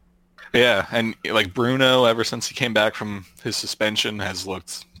team. Yeah, and like Bruno, ever since he came back from his suspension, has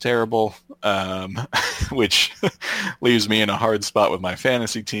looked terrible, which leaves me in a hard spot with my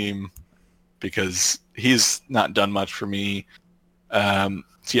fantasy team because he's not done much for me.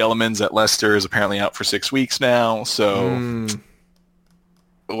 Tielemans at Leicester is apparently out for 6 weeks now, so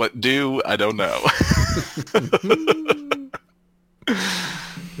what do? I don't know.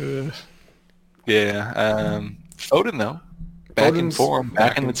 Foden though, back in form,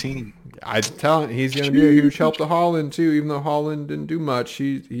 back in the team. I'm telling you, he's going to be a huge help to Haaland too. Even though Haaland didn't do much,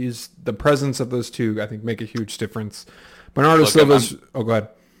 he's the presence of those two, I think, make a huge difference. Bernardo Silva's. Go ahead.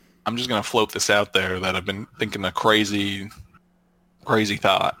 I'm just going to float this out there that I've been thinking a crazy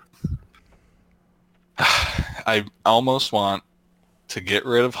thought. I almost want to get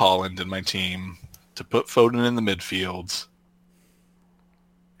rid of Haaland in my team, to put Foden in the midfield.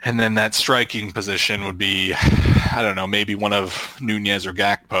 And then that striking position would be, I don't know, maybe one of Nunez or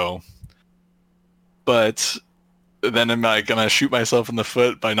Gakpo. But then am I going to shoot myself in the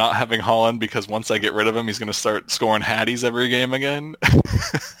foot by not having Haaland because once I get rid of him, he's going to start scoring hatties every game again?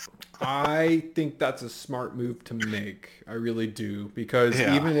 I think that's a smart move to make. I really do. Because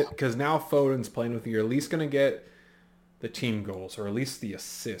because now Foden's playing with you, you're at least going to get the team goals or at least the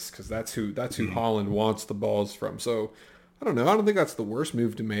assists because that's who Haaland wants the balls from. So I don't know. I don't think that's the worst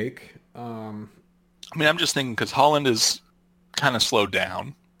move to make. I mean, I'm just thinking because Haaland is kind of slowed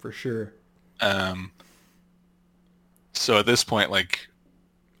down. For sure. So at this point, like...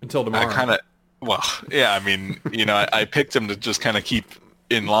 Until tomorrow. I mean, I picked him to just kind of keep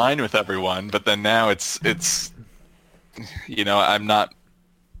in line with everyone, but then now it's I'm not...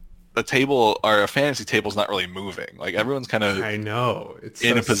 The table, our fantasy table's not really moving. Like, everyone's kind of... I know. It's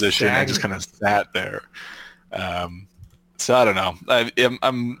in a position and just kind of sat there. So I don't know.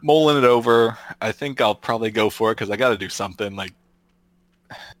 I'm mulling it over. I think I'll probably go for it because I got to do something. Like,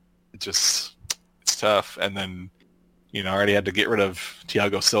 it's tough. And then, I already had to get rid of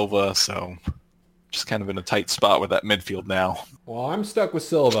Thiago Silva, so just kind of in a tight spot with that midfield now. Well, I'm stuck with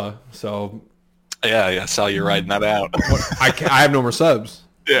Silva, so... Yeah, I saw you riding that out. I have no more subs.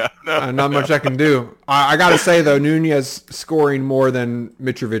 Yeah. No. Not much I can do. I got to say, though, Nunez scoring more than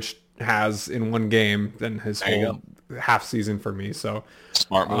Mitrovic has in one game than his whole half season for me. So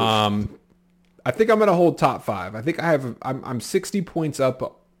smart move. I think I'm going to hold top 5. I think I'm 60 points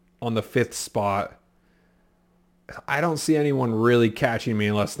up on the 5th spot. I don't see anyone really catching me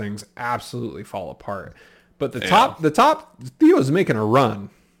unless things absolutely fall apart. But the top Theo's making a run.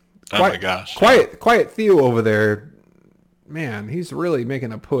 Oh my gosh. Quiet Theo over there. Man, he's really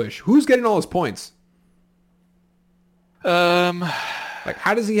making a push. Who's getting all his points? Like,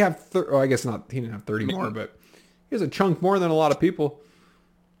 how does he have... I guess not. He didn't have 30 more, but he has a chunk more than a lot of people.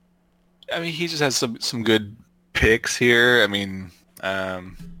 I mean, he just has some good picks here. I mean, I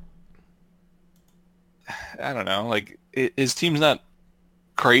don't know. Like, his team's not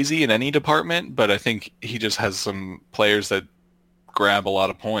crazy in any department, but I think he just has some players that grab a lot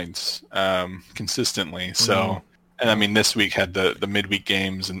of points consistently. So, and I mean, this week had the midweek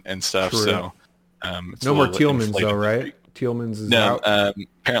games and stuff. True. So, no more Tielemans though, right? Tielemans is out.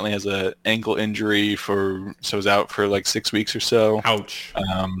 Apparently has an ankle injury so is out for like 6 weeks or so. Ouch.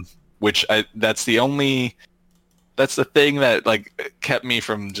 Which that's the thing that like kept me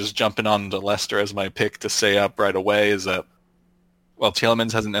from just jumping on to Leicester as my pick to stay up right away is that, well,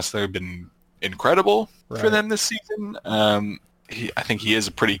 Tielemans hasn't necessarily been incredible for them this season. I think he is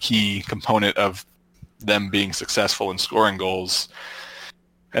a pretty key component of them being successful in scoring goals.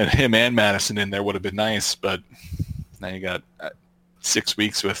 And him and Madison in there would have been nice, but Now you got 6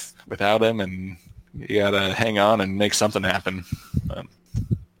 weeks without him, and you got to hang on and make something happen.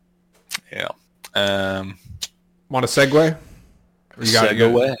 Yeah. Want a segue? You got to go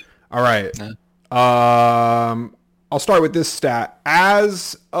away. All right. Yeah. I'll start with this stat.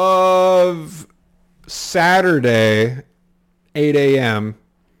 As of Saturday, 8 a.m.,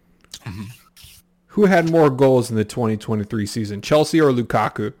 who had more goals in the 2023 season, Chelsea or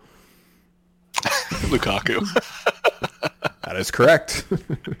Lukaku? Lukaku. That is correct.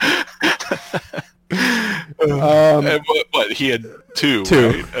 What? He had two.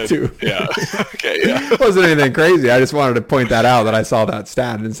 Right? Two. Yeah. Okay. Yeah. It wasn't anything crazy. I just wanted to point that out, that I saw that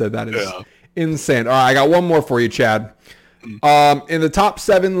stat and said that is insane. All right, I got one more for you, Chad. In the top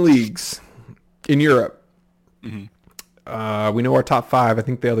 7 leagues in Europe, we know our top 5. I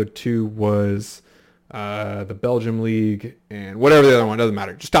think the other 2 was the Belgium league and whatever the other one, doesn't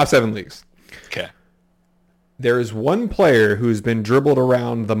matter. Just top 7 leagues. Okay. There is one player who's been dribbled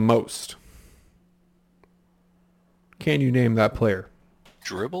around the most. Can you name that player?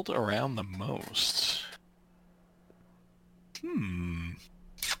 Dribbled around the most.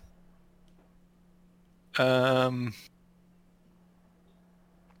 I'll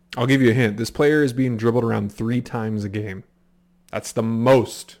give you a hint. This player is being dribbled around 3 times a game. That's the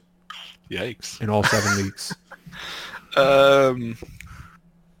most. Yikes. In all 7 leagues.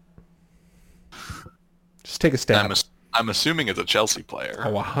 Just take a stab. I'm assuming it's a Chelsea player.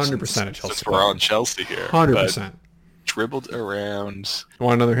 Oh, 100% a Chelsea since player. We're on Chelsea here. 100%. Dribbled around. You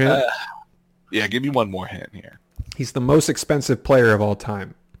want another hint? Yeah, give me one more hint here. He's the most expensive player of all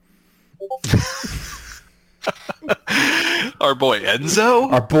time. Our boy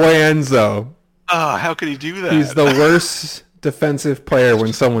Enzo? Our boy Enzo. How could he do that? He's the worst defensive player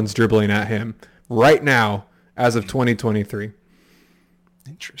when someone's dribbling at him right now as of 2023.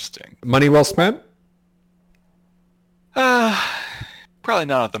 Interesting. Money well spent? Probably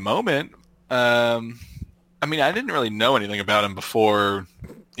not at the moment. I mean, I didn't really know anything about him before,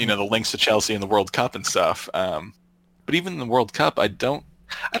 the links to Chelsea and the World Cup and stuff. But even in the World Cup, I don't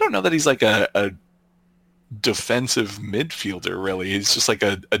know that he's like a defensive midfielder, really. He's just like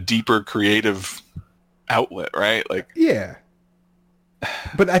a deeper creative outlet, right? Like, yeah.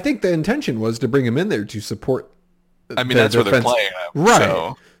 But I think the intention was to bring him in there to support. I mean, that's where they're playing him.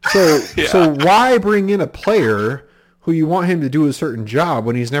 Right. So why bring in a player who you want him to do a certain job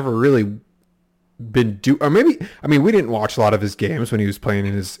when he's never really been or maybe, I mean, we didn't watch a lot of his games when he was playing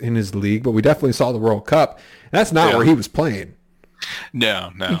in his league, but we definitely saw the World Cup. And that's not where he was playing.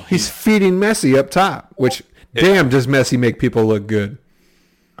 No. He's feeding Messi up top, which damn does Messi make people look good.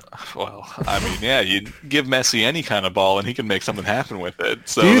 Well, I mean, yeah, you give Messi any kind of ball and he can make something happen with it.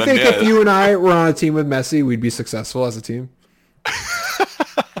 So do you think if you and I were on a team with Messi, we'd be successful as a team?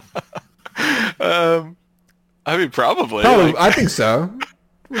 I mean, probably. I think so.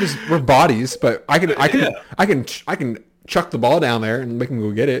 We're bodies, but I can chuck the ball down there and make him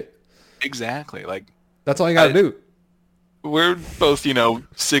go get it. Exactly. Like, that's all you got to do. We're both,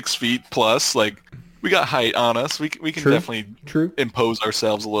 6 feet plus. Like, we got height on us. We can definitely impose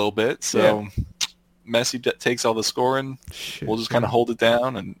ourselves a little bit. So Messi takes all the scoring. We'll just kind of hold it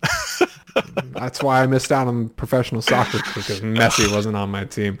down, and that's why I missed out on professional soccer, because Messi wasn't on my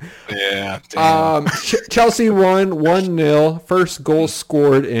team. Yeah. Damn. Chelsea won 1-0. First goal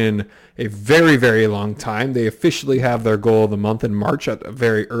scored in a very, very long time. They officially have their goal of the month in March at a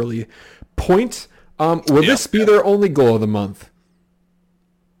very early point. Will this be their only goal of the month?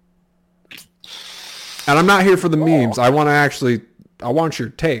 And I'm not here for the memes. I want your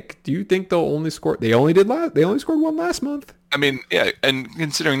take. Do you think they'll only score? They only scored 1 last month. I mean, yeah, and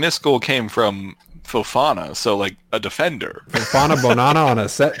considering this goal came from Fofana, so like a defender. Fofana Bonana on a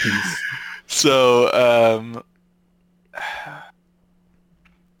set piece. So,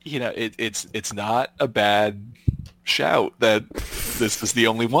 it's not a bad shout that this is the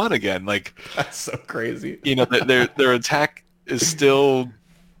only one again. Like, that's so crazy. Their attack is still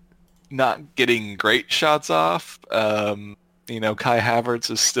not getting great shots off. Kai Havertz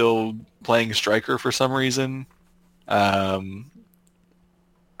is still playing striker for some reason. For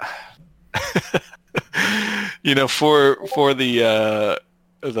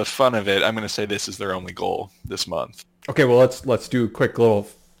the fun of it, I'm going to say this is their only goal this month. Okay, well let's do a quick little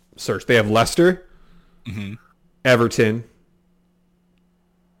search. They have Leicester, Everton.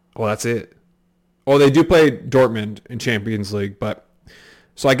 Well, that's it. Well, they do play Dortmund in Champions League, but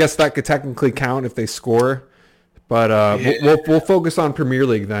so I guess that could technically count if they score. But we'll focus on Premier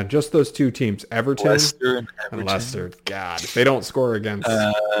League then. Just those 2 teams, Everton, Leicester and Leicester. God, if they don't score against,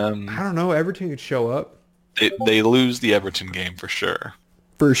 I don't know, Everton could show up. They lose the Everton game for sure.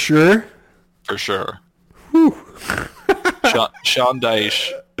 For sure? For sure. Whew. Sean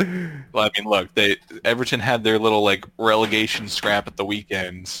Dyche. Well, I mean, look, Everton had their little like relegation scrap at the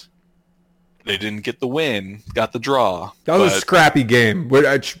weekend. They didn't get the win, got the draw. That was a scrappy game. We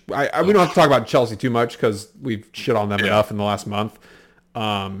don't have to talk about Chelsea too much because we've shit on them enough in the last month.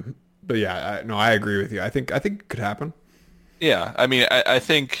 But yeah, I agree with you. I think it could happen. Yeah, I mean, I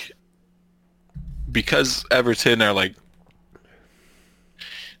think because Everton are like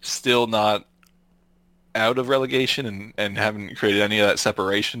still not out of relegation and haven't created any of that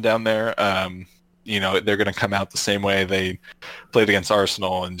separation down there, they're going to come out the same way they played against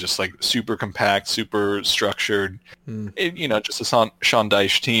Arsenal and just like super compact, super structured. Just a Sean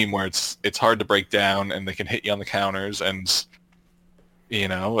Dyche team where it's hard to break down and they can hit you on the counters. And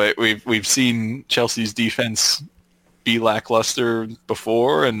we've seen Chelsea's defense be lackluster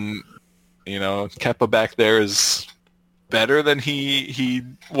before, and Kepa back there is better than he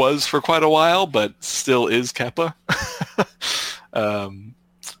was for quite a while, but still is Kepa.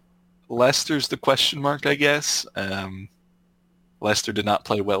 Leicester's the question mark, I guess. Leicester did not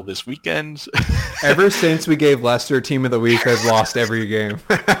play well this weekend. Ever since we gave Leicester Team of the Week, they've lost every game.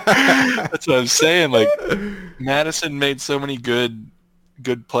 That's what I'm saying. Like, Maddison made so many good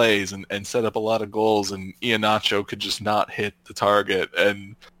plays and set up a lot of goals, and Iheanacho could just not hit the target.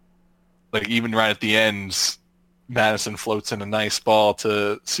 And like even right at the end, Maddison floats in a nice ball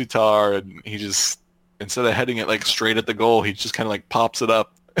to Sutar, and he just, instead of heading it like straight at the goal, he just kind of like pops it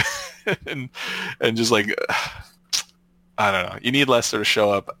up and just like, I don't know. You need Leicester to show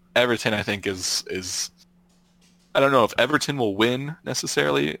up. Everton, I think, is I don't know if Everton will win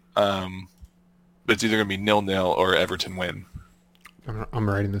necessarily, but it's either going to be 0-0 or Everton win. I'm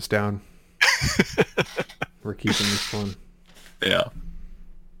writing this down. We're keeping this one. Yeah.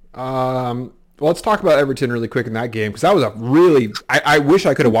 Let's talk about Everton really quick in that game, because that was a really, I wish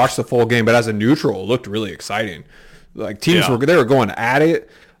I could have watched the full game, but as a neutral, it looked really exciting. Like teams were going at it.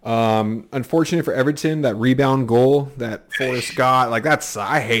 Unfortunate for Everton, that rebound goal that Forrest got, like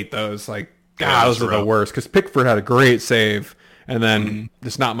I hate those. Like, God, those are the worst, because Pickford had a great save, and then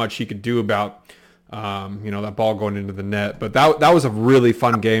there's not much he could do about that ball going into the net. But that was a really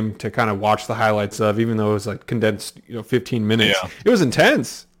fun game to kind of watch the highlights of, even though it was like condensed 15 minutes. Yeah. It was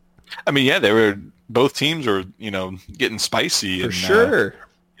intense. I mean, both teams were getting spicy for sure.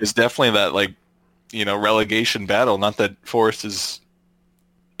 It's definitely that like relegation battle. Not that Forest is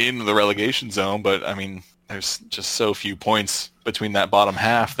in the relegation zone, but I mean, there's just so few points between that bottom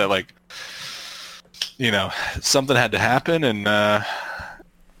half that like something had to happen, and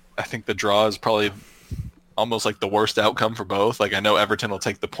I think the draw is probably almost like the worst outcome for both. Like, I know Everton will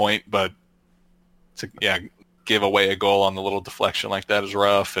take the point, but to give away a goal on the little deflection like that is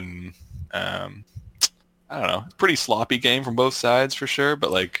rough. And I don't know, pretty sloppy game from both sides for sure, but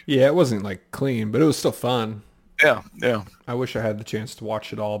like, yeah, it wasn't like clean, but it was still fun. Yeah. I wish I had the chance to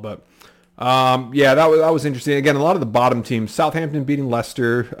watch it all, but that was interesting. Again, a lot of the bottom teams, Southampton beating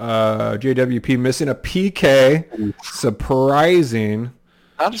Leicester, JWP missing a PK, surprising.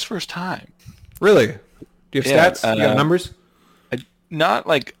 Not his first time. Really? Do you have stats? You got numbers? Not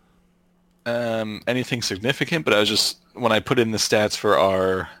like anything significant, but I was just, when I put in the stats for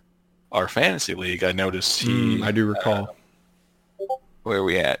our fantasy league, I noticed I do recall. Where are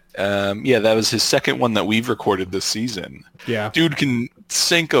we at? That was his second one that we've recorded this season. Yeah. Dude can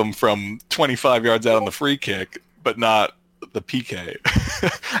sink them from 25 yards out on the free kick, but not the PK.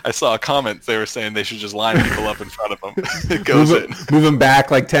 I saw a comment, they were saying they should just line people up in front of him. It goes in. Move him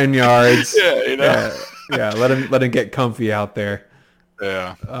back like 10 yards. Yeah, Yeah, let him get comfy out there.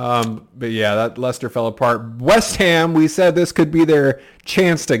 Yeah. But yeah, that Leicester fell apart. West Ham, we said this could be their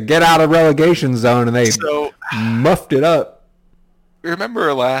chance to get out of relegation zone, and they muffed it up.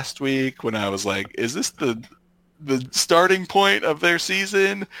 Remember last week when I was like, is this the starting point of their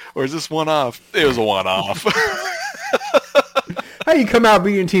season, or is this one-off? It was a one-off. How you come out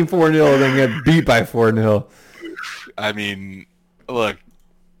beating Team 4-0 and then get beat by 4-0? I mean, look.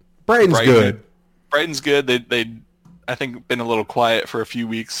 Brighton's good. Brighton's good. They I think, been a little quiet for a few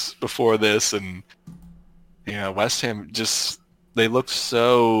weeks before this, and West Ham just, they looked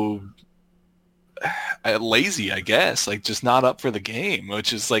so lazy, I guess, like just not up for the game,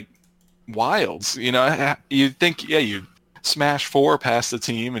 which is like wild. You'd think, you smash 4 past the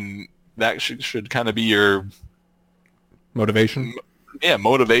team, and that should kind of be your motivation. Yeah,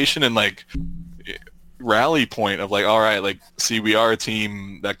 motivation and like rally point of like, all right, like, see, we are a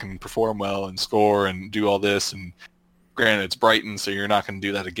team that can perform well and score and do all this. And granted, it's Brighton, so you're not going to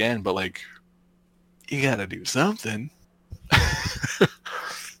do that again, but like, you got to do something.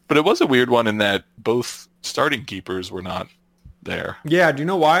 But it was a weird one in that both starting keepers were not there. Yeah, do you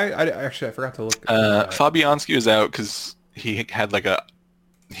know why? I forgot to look. Fabianski was out because he had he got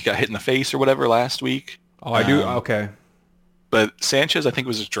hit in the face or whatever last week. Oh, I do. Okay. But Sanchez, I think,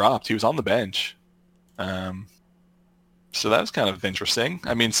 was just dropped. He was on the bench. So that was kind of interesting.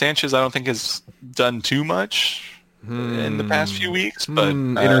 I mean, Sanchez, I don't think has done too much in the past few weeks, but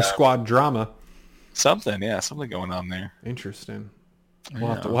inter squad drama. Something going on there. Interesting.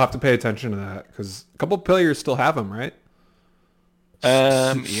 We'll have to pay attention to that because a couple of players still have him, right?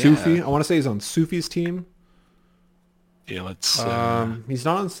 Sufi, I want to say he's on Sufi's team. Yeah, let's. He's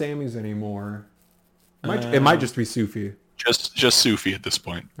not on Sammy's anymore. It might just be Sufi. Just Sufi at this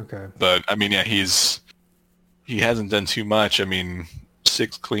point. Okay. But I mean, yeah, he hasn't done too much. I mean,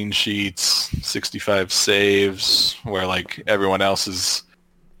 6 clean sheets, 65 saves, where like everyone else is,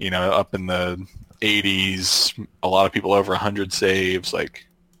 up in the 80s. A lot of people over 100 saves. Like,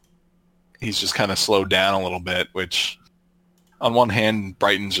 he's just kind of slowed down a little bit, which on one hand,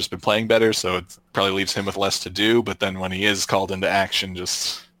 Brighton's just been playing better, so it probably leaves him with less to do. But then when he is called into action,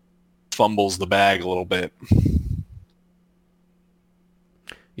 just fumbles the bag a little bit.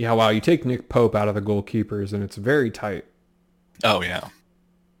 Yeah, wow. You take Nick Pope out of the goalkeepers, and it's very tight. Oh, yeah.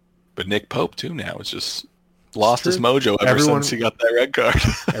 But Nick Pope, too, now. It's just lost his mojo since he got that red card.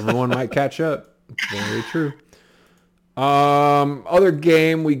 Everyone might catch up. Very true. Other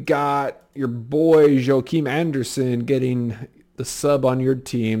game, we got your boy Joachim Anderson getting the sub on your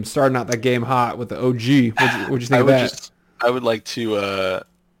team, starting out that game hot with the OG. What'd you think of that? I would like to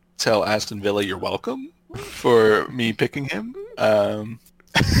tell Aston Villa you're welcome for me picking him. I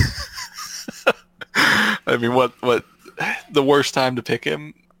mean, what the worst time to pick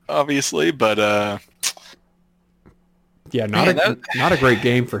him, obviously, but yeah, not a great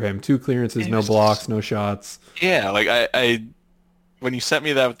game for him. 2 clearances, no blocks, no shots. Yeah, like I when you sent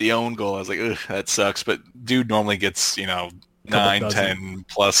me that with the own goal, I was like, ugh, that sucks. But dude normally gets 9, 10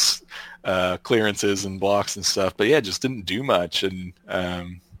 plus clearances and blocks and stuff. But yeah, just didn't do much. And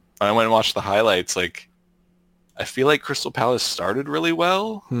when I went and watched the highlights, like, I feel like Crystal Palace started really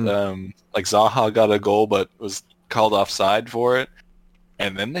well. Like Zaha got a goal but was called offside for it,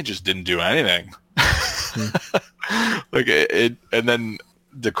 and then they just didn't do anything. Like and then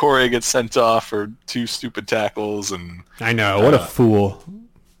Decore gets sent off for 2 stupid tackles, and I know, what a fool.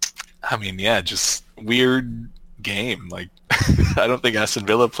 I mean, yeah, just weird game. Like, I don't think Aston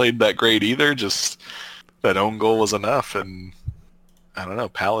Villa played that great either. Just that own goal was enough, and I don't know,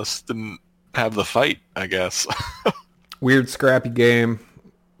 Palace didn't have the fight, I guess. Weird, scrappy game.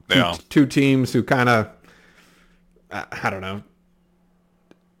 Yeah. Two teams who kind of, I don't know,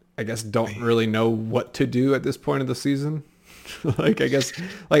 I guess don't really know what to do at this point of the season. Like, I guess,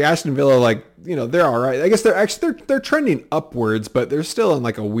 like Aston Villa, like, they're all right. I guess they're trending upwards, but they're still in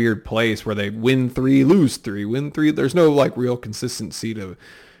like a weird place where they win 3, lose 3, win 3. There's no like real consistency to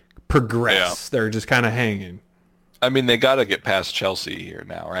progress. Yeah. They're just kind of hanging. I mean, they got to get past Chelsea here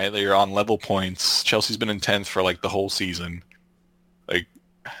now, right? They're on level points. Chelsea's been in 10th for like the whole season. Like,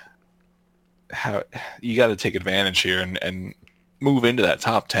 how you got to take advantage here and move into that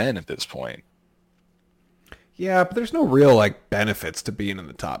top 10 at this point. Yeah, but there's no real like benefits to being in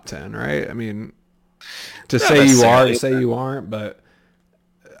the top 10, right? I mean, to say you are, to say you aren't, but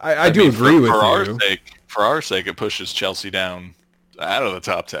I do agree with you. For our sake, it pushes Chelsea down out of the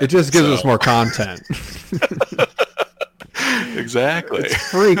top 10. It just gives us more content. Exactly. It's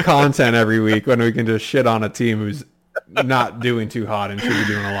free content every week when we can just shit on a team who's not doing too hot and should be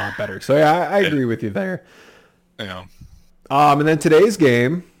doing a lot better. So yeah, I agree with you there. Yeah. And then today's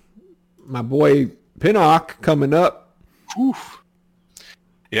game, my boy Pinnock coming up. Oof.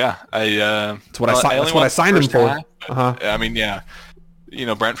 Yeah, that's what I signed him for. Uh-huh. I mean, yeah,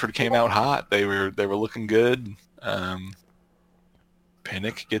 Brentford came out hot. They were looking good.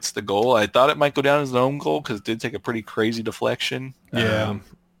 Pinnock gets the goal. I thought it might go down as an own goal because it did take a pretty crazy deflection. Yeah.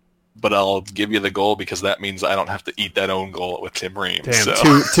 But I'll give you the goal because that means I don't have to eat that own goal with Tim Ream. Damn,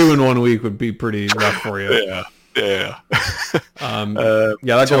 so. two in 1 week would be pretty rough for you. Yeah. That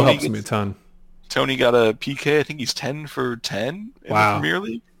goal helps me a ton. Tony got a PK. I think he's 10 for 10 in the Premier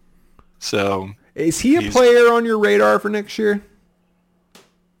League. So is he a player on your radar for next year?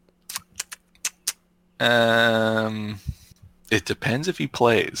 It depends if he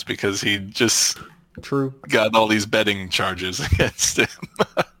plays because he just got all these betting charges against him.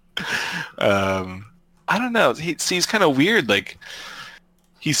 I don't know. He's kind of weird. Like,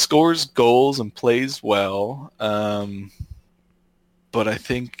 he scores goals and plays well, but I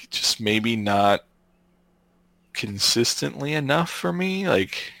think just maybe not consistently enough for me.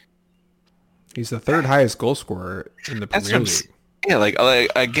 Like, he's the 3rd highest goal scorer in the Premier League. Yeah, like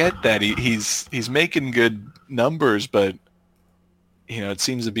I get that he's making good numbers, but it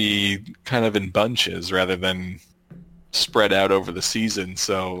seems to be kind of in bunches rather than spread out over the season.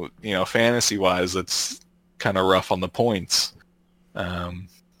 So, fantasy-wise, it's kind of rough on the points. I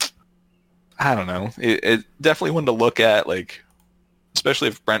don't know. It definitely one to look at, like, especially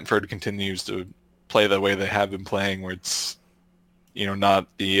if Brentford continues to play the way they have been playing, where it's, not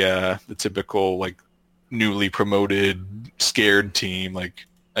the typical, like, newly promoted, scared team. Like,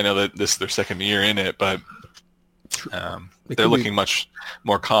 I know that this is their second year in it, but they're looking much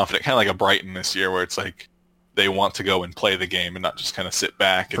more confident, kind of like a Brighton this year, where it's like they want to go and play the game and not just kind of sit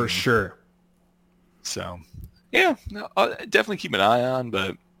back. For sure. So, yeah, I'll definitely keep an eye on,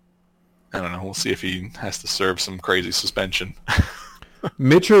 but I don't know. We'll see if he has to serve some crazy suspension.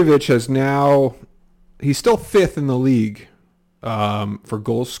 Mitrovic he's still 5th in the league for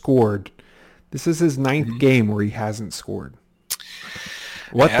goals scored. This is his 9th game where he hasn't scored.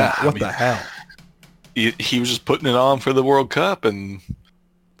 What the hell? He was just putting it on for the World Cup and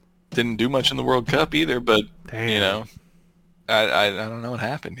didn't do much in the World Cup either. But I don't know what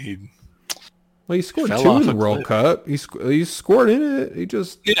happened. He scored 2 in the World Cup. He scored in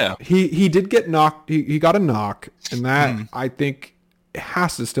it. He did get knocked. He got a knock, and that I think it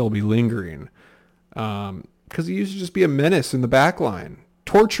has to still be lingering because he used to just be a menace in the back line,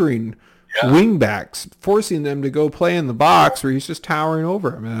 torturing wing backs, forcing them to go play in the box where he's just towering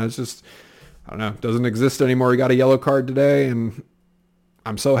over him. And it's just, I don't know, doesn't exist anymore. He got a yellow card today, and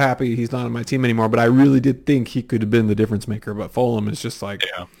I'm so happy he's not on my team anymore. But I really did think he could have been the difference maker. But Fulham is just like,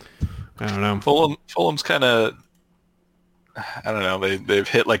 I don't know. Fulham's kind of, I don't know. They've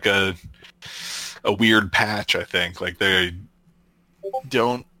hit like a weird patch. I think like they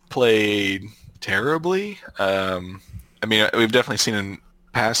don't play terribly. I mean, we've definitely seen in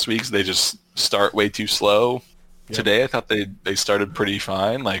past weeks they just start way too slow. Yep. Today I thought they started pretty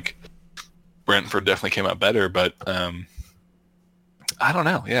fine. Like Brentford definitely came out better, but I don't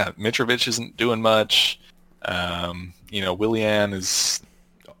know. Yeah, Mitrovic isn't doing much. Willian is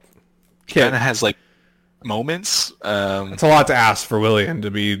kind of has like moments. It's a lot to ask for Willian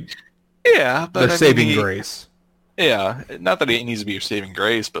to be but their saving grace. Yeah, not that he needs to be your saving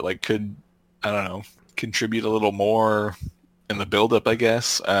grace, but like could, I don't know, contribute a little more in the build-up, I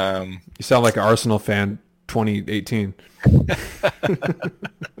guess. You sound like an Arsenal fan 2018.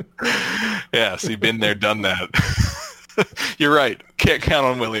 Yeah, so you've been there, done that. You're right. Can't count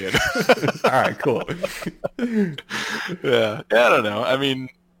on Willian. All right, cool. Yeah, I don't know. I mean,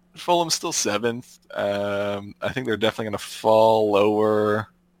 Fulham's still 7th. I think they're definitely going to fall lower.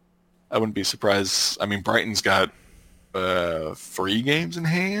 I wouldn't be surprised. I mean, Brighton's got 3 games in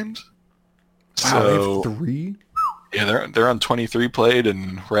hand. Wow, they have 3? Yeah, they're on 23 played,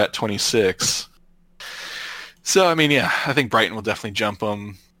 and we're at 26. So, I mean, yeah, I think Brighton will definitely jump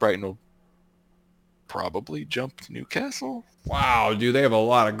them. Brighton will probably jump Newcastle. Wow, dude, they have a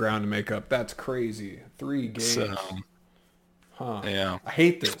lot of ground to make up. That's crazy. 3 games. So, yeah. I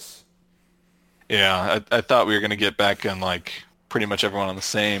hate this. Yeah, I thought we were going to get back on, like, pretty much everyone on the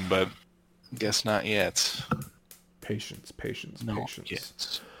same, but guess not yet. Patience.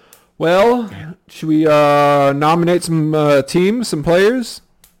 Yes. Well, should we nominate some teams, some players?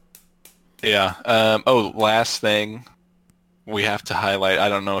 Yeah. Last thing we have to highlight. I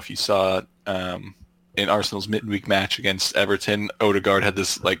don't know if you saw in Arsenal's midweek match against Everton, Odegaard had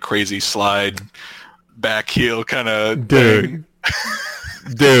this like crazy slide back heel kind of dude.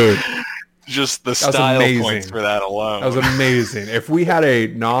 Just the style points for that alone. That was amazing. If we had a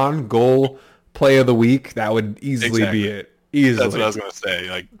non-goal play of the week, that would easily be it. Easily. That's what I was going to say.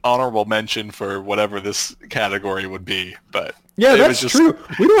 Like honorable mention for whatever this category would be. But yeah, that's true.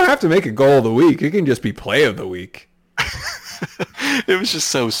 We don't have to make a goal of the week. It can just be play of the week. It was just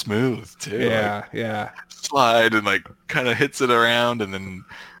so smooth too. Yeah. Slide and like kind of hits it around, and then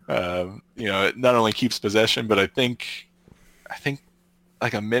it not only keeps possession, but I think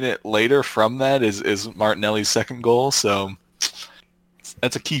like a minute later from that is Martinelli's second goal. So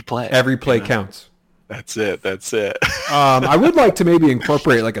that's a key play. Every play counts. That's it. I would like to maybe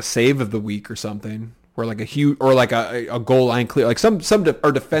incorporate like a save of the week or something, or like a huge, or like a goal line clear, like some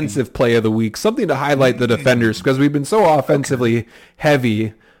or defensive play of the week, something to highlight the defenders, because we've been so offensively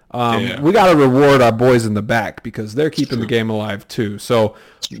heavy. We got to reward our boys in the back because they're keeping the game alive too. So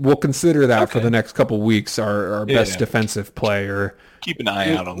we'll consider that for the next couple weeks, our best defensive play, or keep an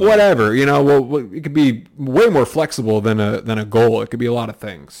eye out on that. Whatever, it could be way more flexible than a goal. It could be a lot of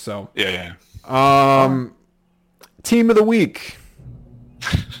things. So yeah. Team of the week.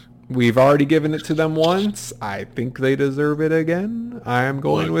 We've already given it to them once. I think they deserve it again. I am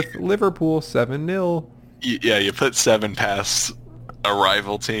going with Liverpool 7-0. Yeah, you put 7 past a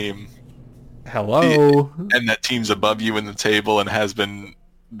rival team. Hello. And that team's above you in the table and has been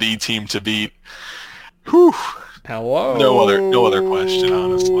the team to beat. Whew. Hello. No other question,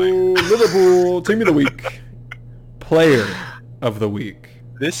 honestly. Liverpool team of the week, player of the week.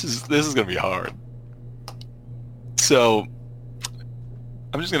 This is gonna be hard. So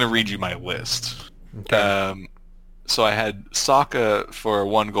I'm just gonna read you my list. Okay. So I had Saka for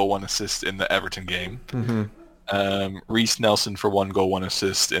 1 goal, 1 assist in the Everton game. Mm-hmm. Reece Nelson for 1 goal, 1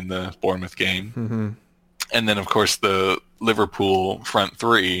 assist in the Bournemouth game. Mm-hmm. And then, of course, the Liverpool front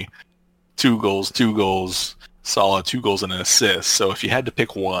three, 2 goals, Salah, 2 goals and an assist. So if you had to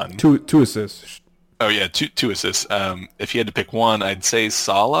pick one... Two assists. Oh, yeah, two assists. If you had to pick one, I'd say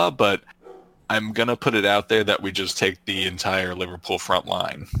Salah, but I'm going to put it out there that we just take the entire Liverpool front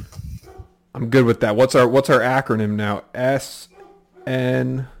line. I'm good with that. What's our acronym now? SNG?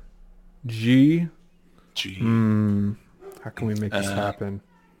 G. How can we make this happen?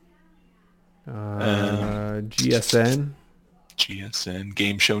 GSN? GSN,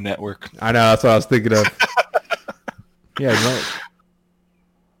 Game Show Network. I know, that's what I was thinking of. Yeah, no.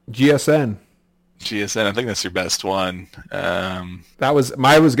 GSN. GSN, I think that's your best one. It was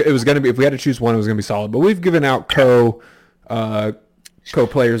going to be, if we had to choose one, it was going to be Solid. But we've given out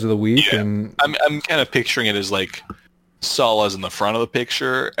co-players of the week. Yeah. And I'm kind of picturing it as like Salah's in the front of the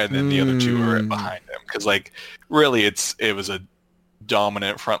picture and then the other two are behind him. Because like really it was a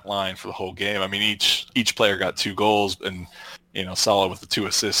dominant front line for the whole game. I mean each player got 2 goals and Salah with the 2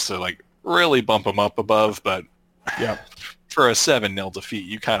 assists to like really bump him up above, but yeah, for a 7-0 defeat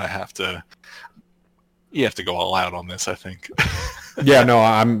you kind of have to go all out on this, I think. Yeah, no,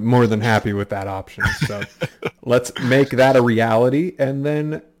 I'm more than happy with that option. So let's make that a reality. And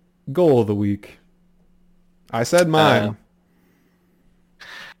then goal of the week. I said mine.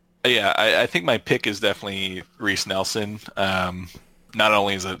 Yeah, I think my pick is definitely Reece Nelson. Not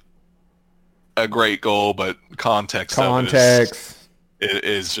only is it a great goal, but context of it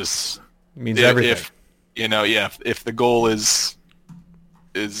is just means everything. If the goal is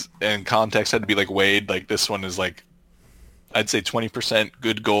and context had to be like weighed, like this one is like I'd say 20%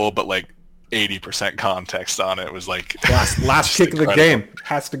 good goal, but like 80% context on it. It was like last kick of the game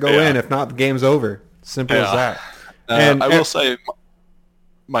has to go in. If not, the game's over. Simple as that. And I will say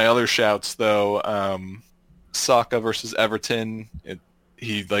my other shouts though, Saka versus Everton.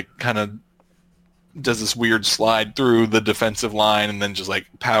 He like kind of does this weird slide through the defensive line and then just like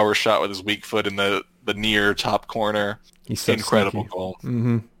power shot with his weak foot in the near top corner. He's so incredible sneaky. Goal.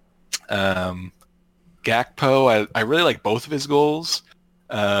 Mm-hmm. Gakpo, I really like both of his goals.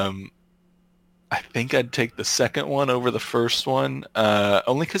 I think I'd take the second one over the first one,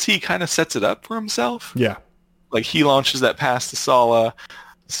 only because he kind of sets it up for himself. Yeah. Like he launches that pass to Salah.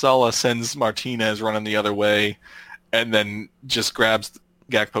 Salah sends Martinez running the other way, and then just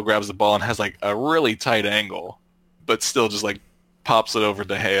Gakpo grabs the ball and has like a really tight angle, but still just like pops it over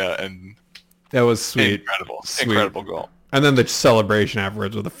De Gea, and that was sweet. Incredible goal. And then the celebration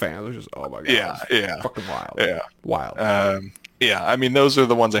afterwards with the fans was just, oh my god, yeah, fucking wild, wild. I mean, those are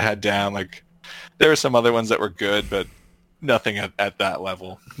the ones I had down. Like, there were some other ones that were good, but nothing at that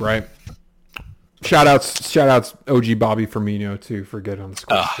level. Right. Shout outs, OG Bobby Firmino too for getting on the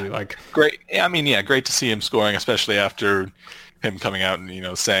score too. Like, great. I mean, great to see him scoring, especially after him coming out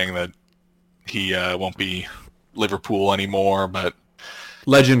and saying that he won't be Liverpool anymore. But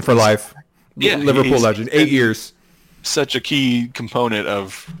legend for life. Yeah, Liverpool legend. 8 years. Such a key component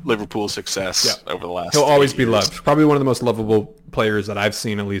of Liverpool's success over the last. He'll always be loved. Probably one of the most lovable players that I've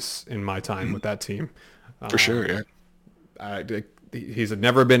seen, at least in my time with that team. For sure, yeah. He's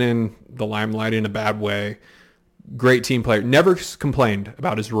never been in the limelight in a bad way. Great team player. Never complained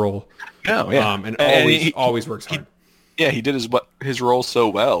about his role. No, yeah. And always works hard. He did his role so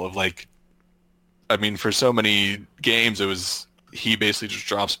well. Of like, I mean, for so many games, it was. He basically just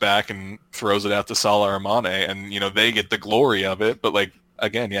drops back and throws it out to Salah or Mane, and they get the glory of it. But like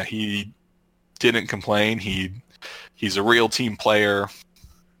again, he didn't complain. He's a real team player.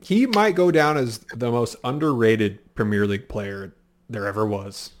 He might go down as the most underrated Premier League player there ever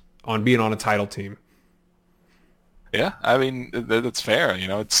was on being on a title team. Yeah, I mean that's fair.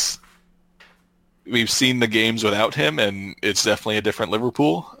 We've seen the games without him, and it's definitely a different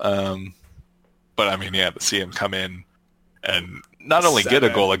Liverpool. But I mean, to see him come in. And not only get a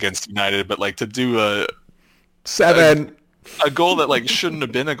goal against United, but like to do a 7 a goal that like shouldn't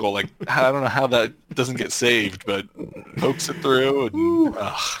have been a goal. Like I don't know how that doesn't get saved, but pokes it through. And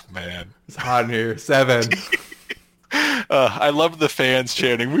man, it's hot in here. 7. I love the fans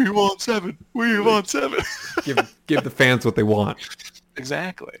chanting, "We want 7! We want 7!" give the fans what they want.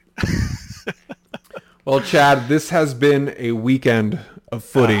 Exactly. Well, Chad, this has been a weekend of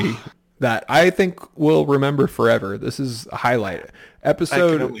footy. That I think we'll remember forever. This is a highlight.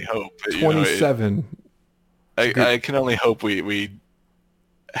 Episode I can only hope, 27. I can only hope we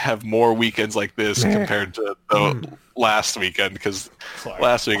have more weekends like this compared to the last weekend, because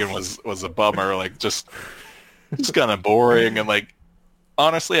last weekend was a bummer. Like just kind of boring, and like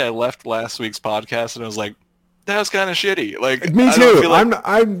honestly, I left last week's podcast and I was like, that was kind of shitty. Like me too.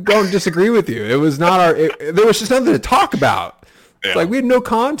 I don't disagree with you. It was not there was just nothing to talk about. Yeah. Like we had no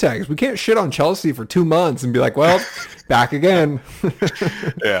context. We can't shit on Chelsea for 2 months and be like, well, back again.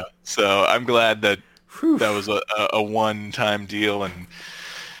 Yeah. So I'm glad that that was a one-time deal, and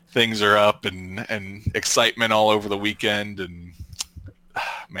things are up and excitement all over the weekend. And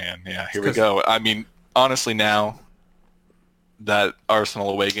man, yeah, here we go. I mean, honestly, now that Arsenal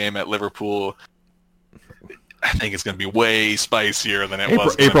away game at Liverpool, I think it's going to be way spicier than it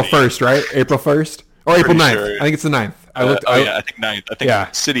was. April 1st, right? April 1st? Or April 9th. Sure. I think it's the 9th. I think 9th. I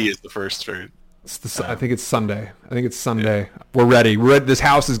think City is the first. I think it's Sunday. Yeah. We're ready. This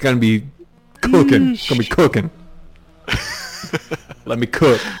house is going to be cooking. It's going to be cooking. Let me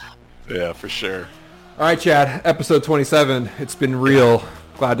cook. Yeah, for sure. All right, Chad. Episode 27. It's been real.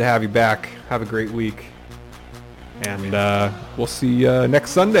 Glad to have you back. Have a great week. And we'll see you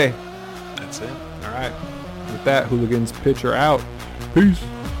next Sunday. That's it. All right. With that, Hooligans pitch are out. Peace.